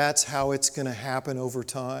 that's how it's going to happen over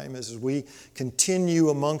time, as we continue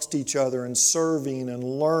amongst each other and serving and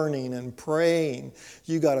learning and praying.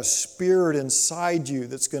 You got a Spirit inside you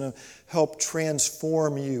that's going to help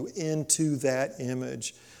transform you into that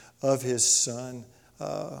image of his Son.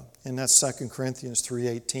 And that's 2 Corinthians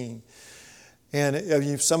 3:18.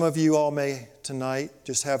 And some of you all may tonight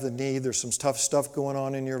just have the need. There's some tough stuff going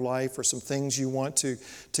on in your life, or some things you want to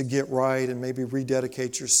get right and maybe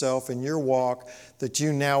rededicate yourself in your walk, that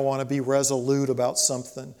you now want to be resolute about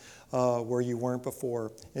something where you weren't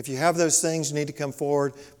before. If you have those things, you need to come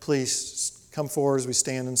forward. Please come forward as we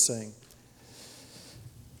stand and sing.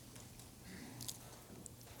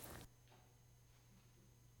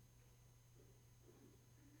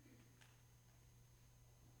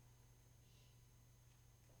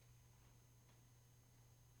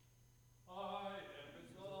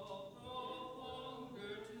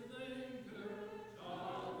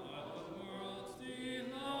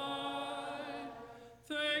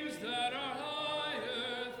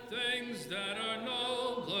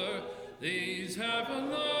 These have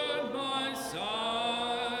allured my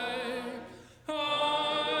sight.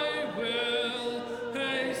 I will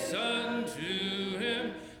hasten to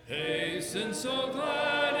him, hasten so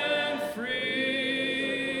glad and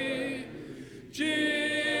free.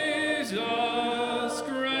 Jesus,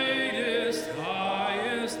 greatest,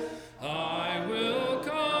 highest, I will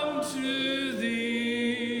come to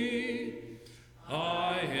thee.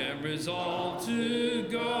 I am resolved to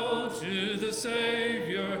go to the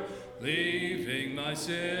Savior, leaving my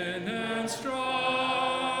sin and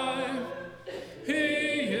strife. He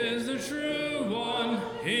is the true one,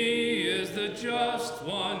 he is the just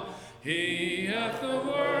one, he hath the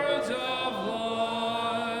words of life.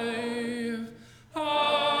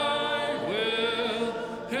 I will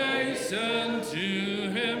hasten to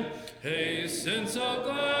him, hasten so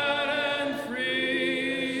glad and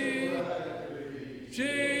free.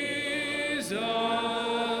 Jesus,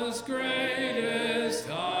 greatest,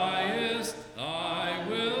 highest, I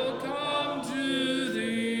will come to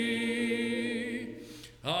thee.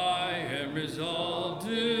 I am resolved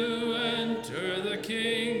to enter the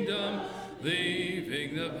kingdom,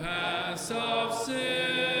 leaving the paths of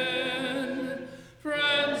sin.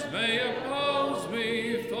 Friends may oppose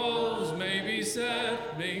me, foes may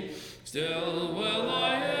beset me, still will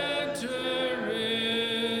I enter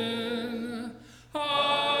in.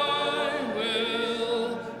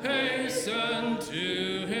 hasten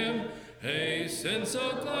to him, hasten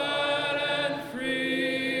so glad and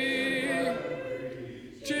free.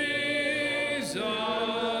 Jesus,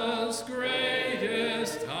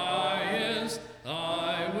 greatest, highest,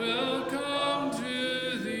 I will come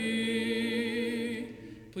to thee.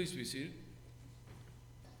 Please be seated.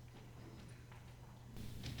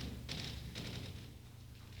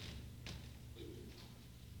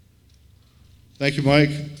 Thank you, Mike.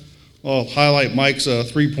 I'll highlight Mike's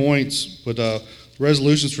 3 points, but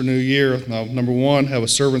resolutions for New Year. Number 1, have a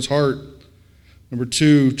servant's heart. Number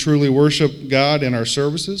 2, truly worship God in our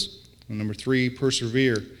services. And number 3,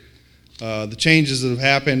 persevere. The changes that have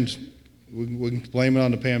happened, we can blame it on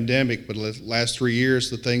the pandemic, but the last 3 years,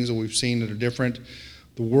 the things that we've seen that are different,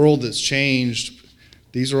 the world that's changed,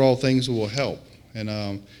 these are all things that will help. And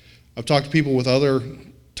I've talked to people with other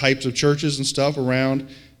types of churches and stuff around,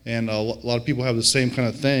 and a lot of people have the same kind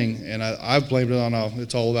of thing, and I've blamed it on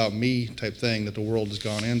it's all about me type thing that the world has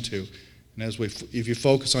gone into. And if you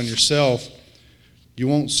focus on yourself, you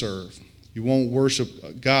won't serve. You won't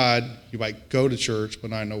worship God. You might go to church, but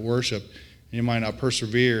not no worship, and you might not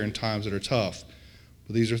persevere in times that are tough.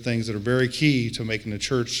 But these are things that are very key to making the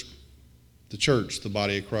church, the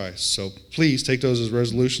body of Christ. So please take those as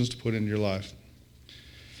resolutions to put into your life.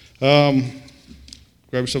 Grab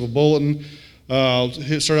yourself a bulletin. I'll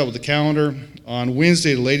start out with the calendar. On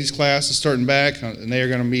Wednesday, the ladies' class is starting back, and they are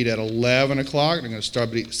going to meet at 11 o'clock. They're going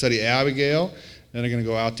to study Abigail, and they're going to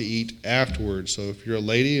go out to eat afterwards. So if you're a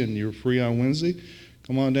lady and you're free on Wednesday,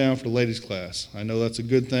 come on down for the ladies' class. I know that's a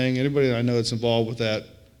good thing. Anybody that I know that's involved with that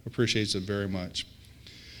appreciates it very much.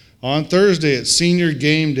 On Thursday, it's senior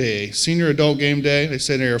game day, senior adult game day. They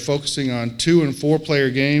say they are focusing on 2- and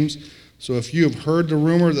 4-player games. So if you have heard the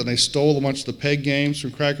rumor that they stole a bunch of the peg games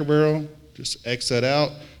from Cracker Barrel, just X that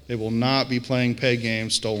out. They will not be playing peg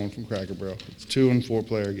games stolen from Cracker Barrel. It's 2- and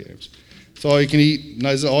 4-player games. It's all you can eat.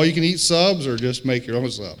 Is it all you can eat subs, or just make your own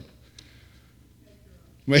sub?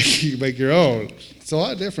 Make your own. It's a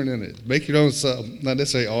lot different, isn't it? Make your own sub, not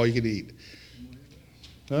necessarily all you can eat.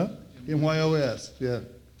 Huh? MYOS, yeah.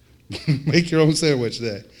 Make your own sandwich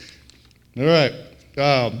day. All right.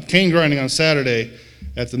 Cane grinding on Saturday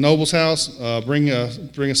at the Noble's house. Bring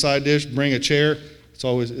a side dish. Bring a chair.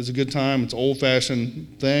 It's a good time. It's an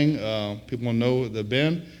old-fashioned thing. People want to know the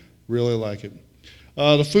bin. Really like it.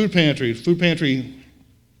 The food pantry. The food pantry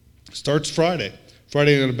starts Friday.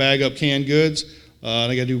 Friday, they're going to bag up canned goods.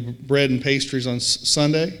 They got to do bread and pastries on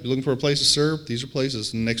Sunday. If you're looking for a place to serve, these are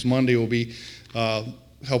places. And next Monday will be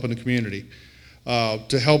helping the community.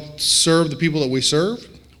 To help serve the people that we serve,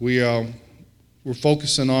 we're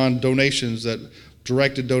focusing on donations,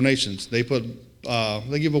 directed donations. They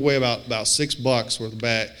give away about $6 worth of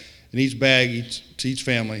bag in each bag to each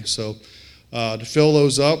family. So to fill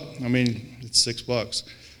those up, it's $6.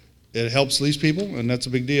 It helps these people, and that's a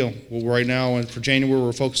big deal. Well, right now, for January,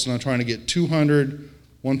 we're focusing on trying to get 200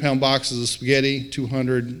 one-pound boxes of spaghetti,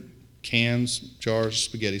 200 cans, jars of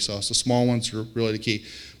spaghetti sauce. The small ones are really the key.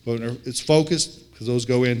 But it's focused because those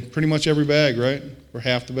go in pretty much every bag, right? Or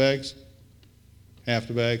half the bags? Half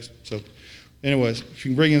the bags. So anyways, if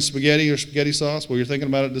you can bring in spaghetti or spaghetti sauce while you're thinking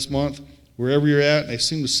about it this month, wherever you're at, they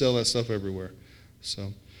seem to sell that stuff everywhere.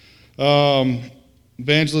 So,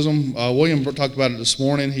 evangelism, William talked about it this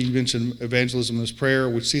morning. He mentioned evangelism in his prayer.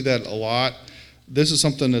 We see that a lot. This is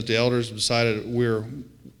something that the elders have decided we're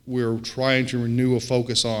trying to renew a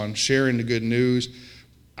focus on, sharing the good news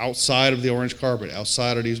outside of the orange carpet,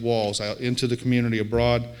 outside of these walls, out into the community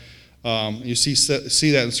abroad. You see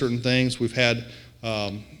that in certain things. We've had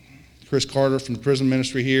Chris Carter from the prison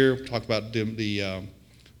ministry here talk about the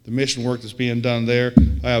mission work that's being done there.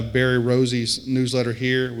 I have Barry Rosie's newsletter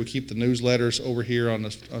here. We keep the newsletters over here on the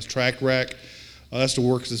track rack. That's the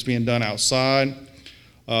work that's being done outside.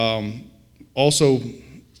 Also,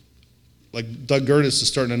 like Doug Gertis is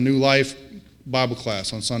starting a New Life Bible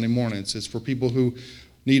class on Sunday mornings. It's for people who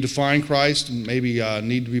need to find Christ and maybe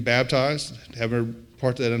need to be baptized, have a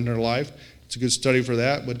part of that in their life. It's a good study for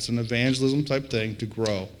that, but it's an evangelism type thing to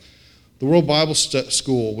grow. The World Bible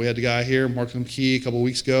School, we had the guy here, Mark McKee, a couple of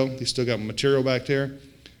weeks ago. He's still got material back there.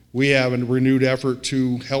 We have a renewed effort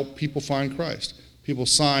to help people find Christ. People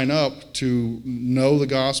sign up to know the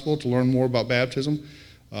gospel, to learn more about baptism.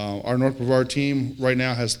 Our North Brevard team right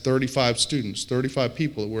now has 35 students, 35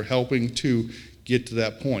 people that we're helping to get to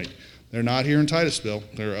that point. They're not here in Titusville.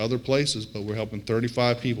 There are other places, but we're helping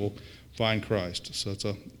 35 people find Christ. So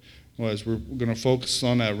we're going to focus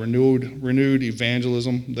on that renewed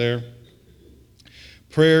evangelism there.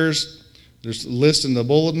 Prayers, there's a list in the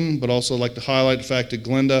bulletin, but also I'd like to highlight the fact that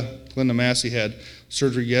Glenda Massey had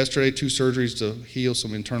surgery yesterday, 2 surgeries to heal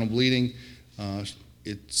some internal bleeding.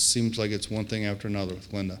 it seems like it's one thing after another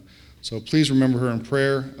with Glenda. So please remember her in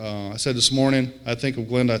prayer. I said this morning, I think of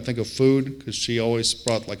Glenda, I think of food, because she always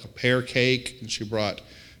brought like a pear cake, and she brought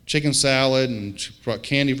chicken salad, and she brought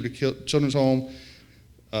candy for the children's home.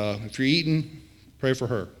 If you're eating, pray for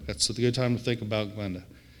her. That's a good time to think about Glenda.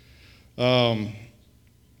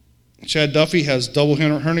 Chad Duffy has double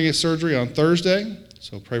hernia surgery on Thursday,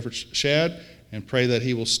 so pray for Chad, and pray that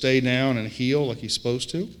he will stay down and heal like he's supposed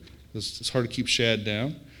to, because it's hard to keep Chad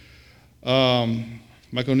down.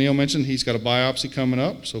 Mike O'Neill mentioned he's got a biopsy coming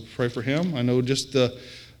up, so pray for him. I know just the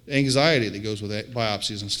anxiety that goes with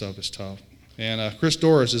biopsies and stuff is tough. And Chris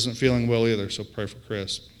Doris isn't feeling well either, so pray for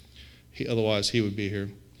Chris. Otherwise, he would be here.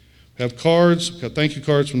 We have cards, we've got thank you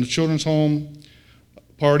cards from the children's home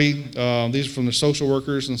party. These are from the social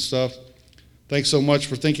workers and stuff. Thanks so much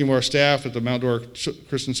for thinking of our staff at the Mount Dora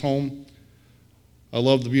Christian's Home. I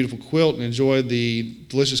love the beautiful quilt and enjoyed the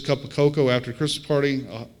delicious cup of cocoa after the Christmas party.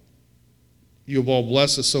 You have all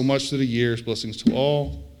blessed us so much through the years. Blessings to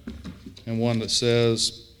all. And one that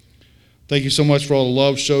says, thank you so much for all the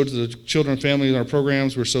love showed to the children and families in our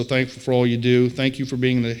programs. We're so thankful for all you do. Thank you for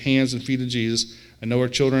being the hands and feet of Jesus. I know our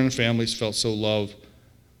children and families felt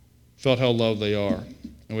how loved they are.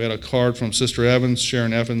 And we had a card from Sister Evans,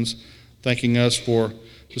 Sharon Evans, thanking us for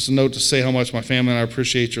just a note to say how much my family and I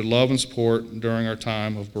appreciate your love and support during our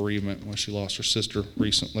time of bereavement when she lost her sister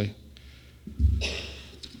recently.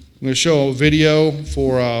 I'm going to show a video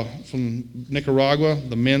from Nicaragua.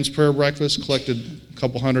 The men's prayer breakfast collected a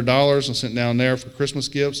couple $100 and sent down there for Christmas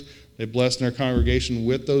gifts. They blessed their congregation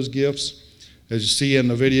with those gifts. As you see in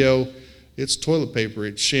the video, it's toilet paper,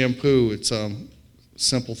 it's shampoo, it's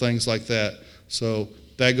simple things like that. So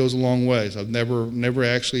that goes a long ways. I've never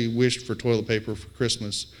actually wished for toilet paper for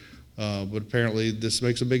Christmas, but apparently this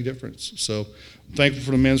makes a big difference. So I'm thankful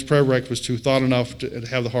for the men's prayer breakfast who thought enough to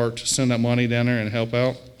have the heart to send that money down there and help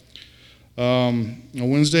out. On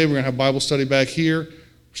Wednesday, we're going to have Bible study back here.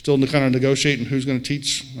 We're still kind of negotiating who's going to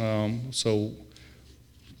teach, so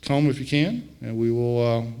come if you can, and we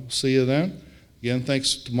will see you then. Again,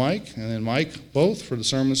 thanks to Mike and then Mike both for the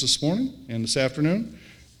sermons this morning and this afternoon.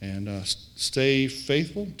 And stay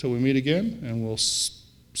faithful until we meet again, and we'll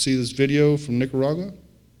see this video from Nicaragua.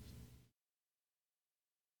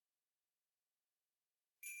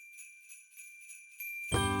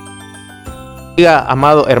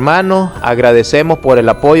 Amado hermano, agradecemos por el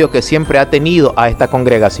apoyo que siempre ha tenido a esta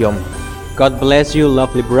congregación. God bless you,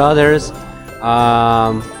 lovely brothers.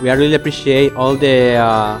 We really appreciate all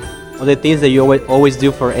the things that you always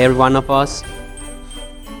do for every one of us.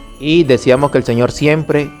 Y deseamos que el Señor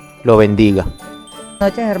siempre lo bendiga. Buenas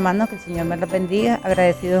noches, hermanos, que el Señor me los bendiga.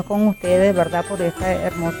 Agradecidos con ustedes, ¿verdad?, por esta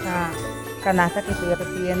hermosa canasta que estoy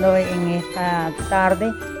recibiendo en esta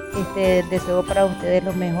tarde. Deseo para ustedes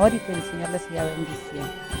lo mejor y que el Señor les siga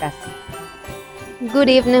bendiciendo. Gracias. Good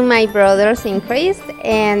evening, my brothers in Christ,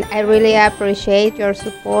 and I really appreciate your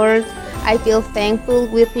support. I feel thankful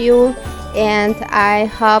with you, and I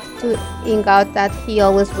hope in God that He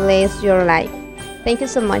always bless your life. Thank you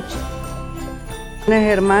so much.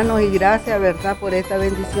 Hermanos, y gracias, ¿verdad?, por esta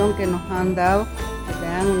bendición que nos han dado. Que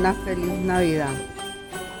tengan una feliz Navidad.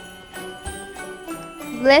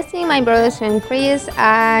 Blessing, my brothers in Christ.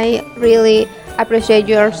 I really appreciate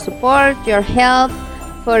your support, your help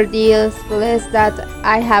for this bless that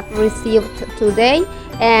I have received today,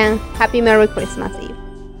 and Happy Merry Christmas Eve.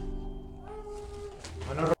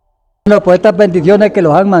 Por estas bendiciones que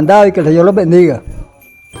los han mandado y que el Señor los bendiga.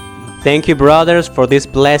 Thank you, brothers, for this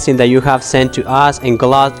blessing that you have sent to us, and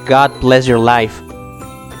God bless your life.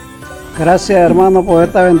 Gracias, hermano, por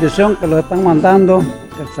esta bendición que los están mandando.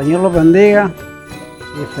 Que el Señor los bendiga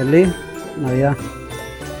y feliz Navidad.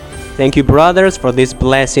 Thank you, brothers, for this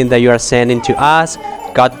blessing that you are sending to us.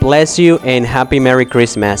 God bless you and Happy Merry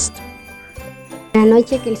Christmas. Buenas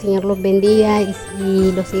noches, que el Señor los bendiga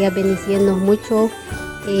y los siga bendiciendo mucho.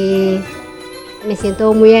 Me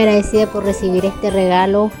siento muy agradecida por recibir este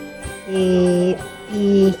regalo y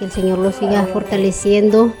que el Señor los siga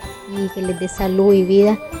fortaleciendo y que les dé salud y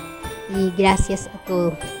vida. Y gracias a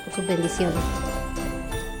todos por sus bendiciones.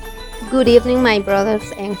 Good evening, my brothers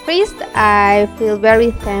and Christ. I feel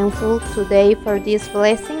very thankful today for this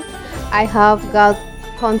blessing. I hope God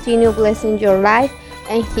continue blessing your life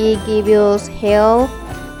and He give you health,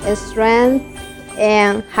 strength,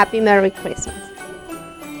 and Happy Merry Christmas.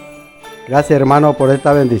 Gracias, hermano, por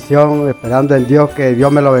esta bendición, esperando en Dios que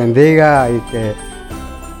Dios me lo bendiga y que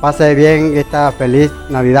pase bien esta feliz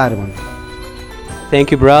Navidad, hermano.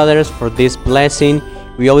 Thank you, brothers, for this blessing.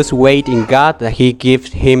 We always wait in God that He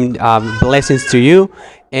gives Him blessings to you,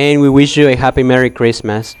 and we wish you a Happy Merry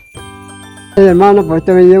Christmas. Hermano, por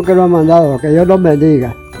este video que nos han mandado, que Dios los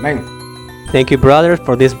bendiga. Amén. Thank you, brothers,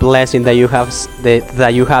 for this blessing that you have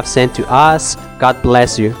sent to us. God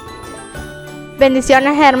bless you.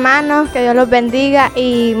 Bendiciones, hermanos, que Dios los bendiga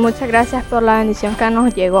y muchas gracias por la bendición que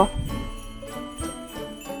nos llegó.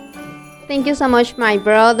 Thank you so much, my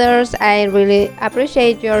brothers. I really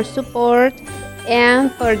appreciate your support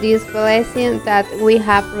and for this blessing that we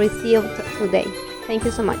have received today. Thank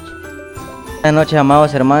you so much. Buenas noches,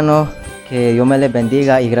 amados hermanos. Que Dios me les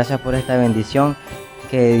bendiga y gracias por esta bendición.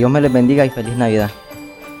 Que Dios me les bendiga y feliz Navidad.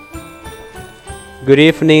 Good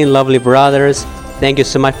evening, lovely brothers. Thank you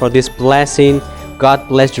so much for this blessing. God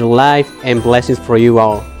bless your life and blessings for you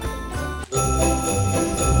all.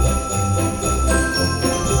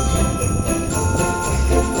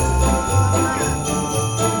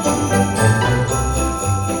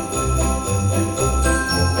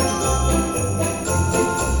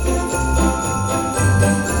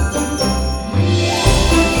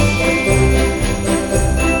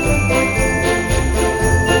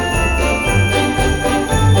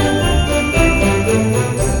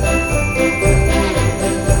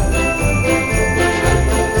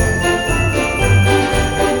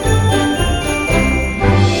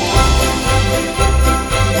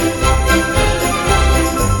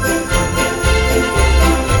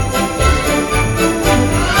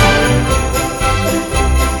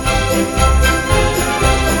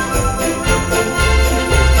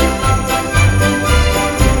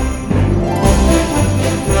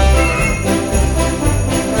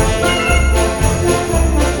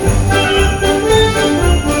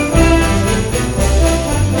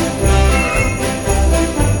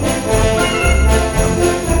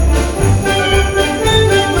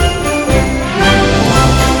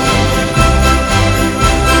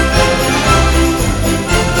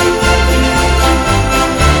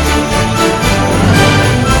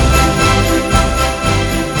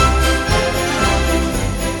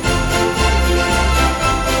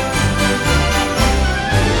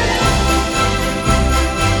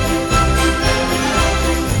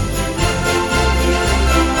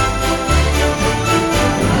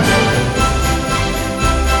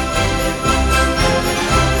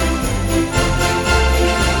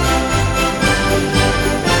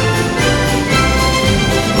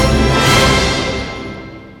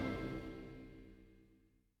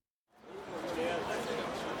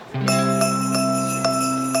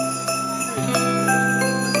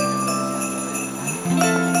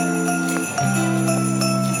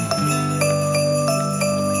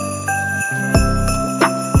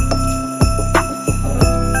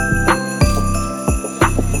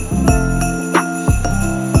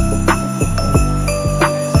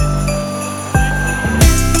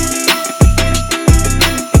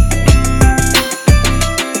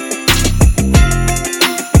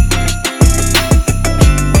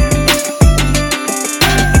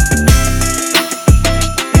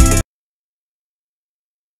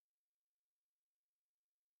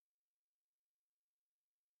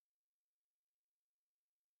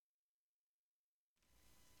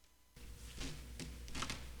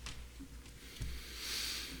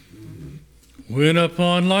 When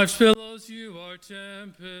upon life's billows you are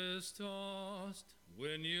tempest tossed,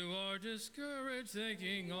 when you are discouraged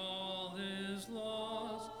thinking all is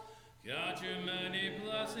lost, count your many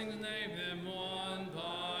blessings, name them one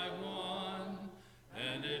by one,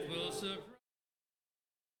 and it will surprise.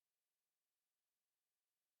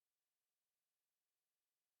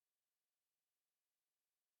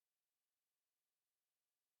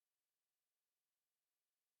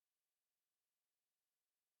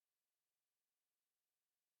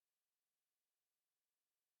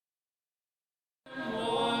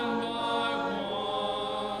 One by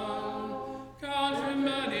one, count your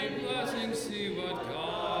many blessings, see what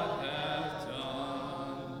God hath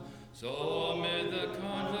done. So amid the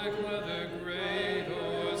conflict, whether great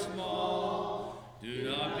or small, do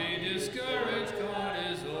not be discouraged, God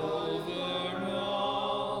is over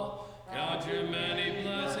all. Count your many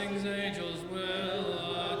blessings, angels will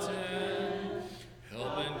attend,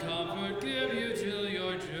 help and comfort give you till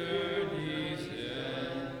your journey's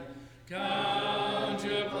end. Count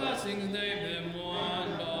your blessings, name them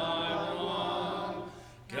one by one.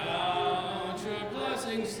 Count your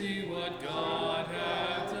blessings, see what God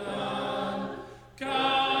hath done.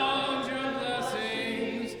 Count your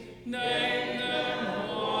blessings, name them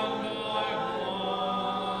one by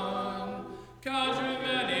one. Count your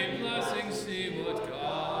many blessings, see what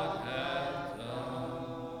God hath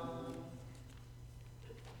done.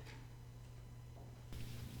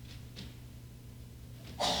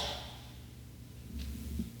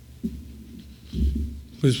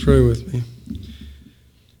 Please pray with me.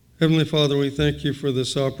 Heavenly Father, we thank you for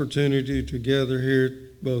this opportunity to gather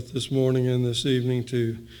here both this morning and this evening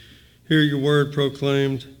to hear your word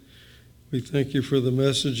proclaimed. We thank you for the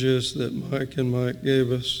messages that Mike and Mike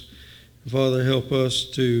gave us. Father, help us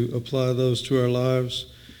to apply those to our lives.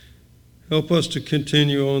 Help us to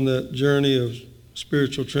continue on that journey of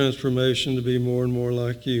spiritual transformation to be more and more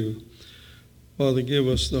like you. Father, give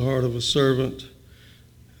us the heart of a servant.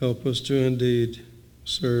 Help us to indeed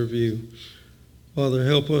serve you. Father,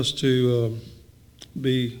 help us to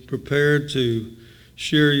be prepared to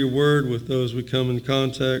share your word with those we come in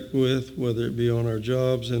contact with, whether it be on our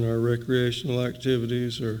jobs, in our recreational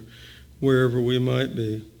activities, or wherever we might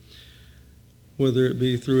be. Whether it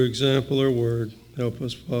be through example or word, help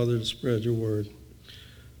us, Father, to spread your word.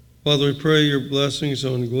 Father, we pray your blessings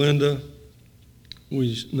on Glenda.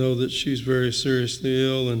 We know that she's very seriously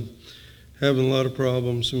ill and having a lot of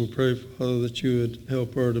problems, and we pray, Father, that you would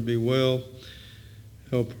help her to be well,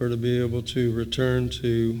 help her to be able to return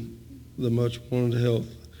to the much wanted health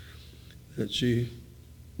that she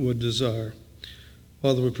would desire.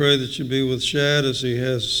 Father, we pray that you be with Shad as he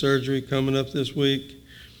has surgery coming up this week.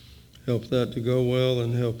 Help that to go well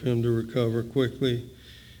and help him to recover quickly.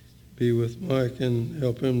 Be with Mike and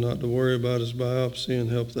help him not to worry about his biopsy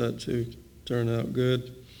and help that to turn out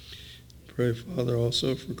good. Pray, Father,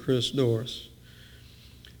 also for Chris Doris.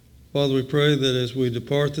 Father, we pray that as we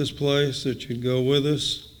depart this place, that you'd go with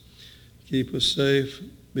us, keep us safe,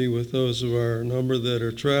 be with those of our number that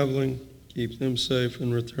are traveling, keep them safe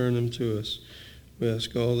and return them to us. We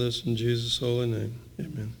ask all this in Jesus' holy name.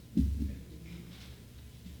 Amen.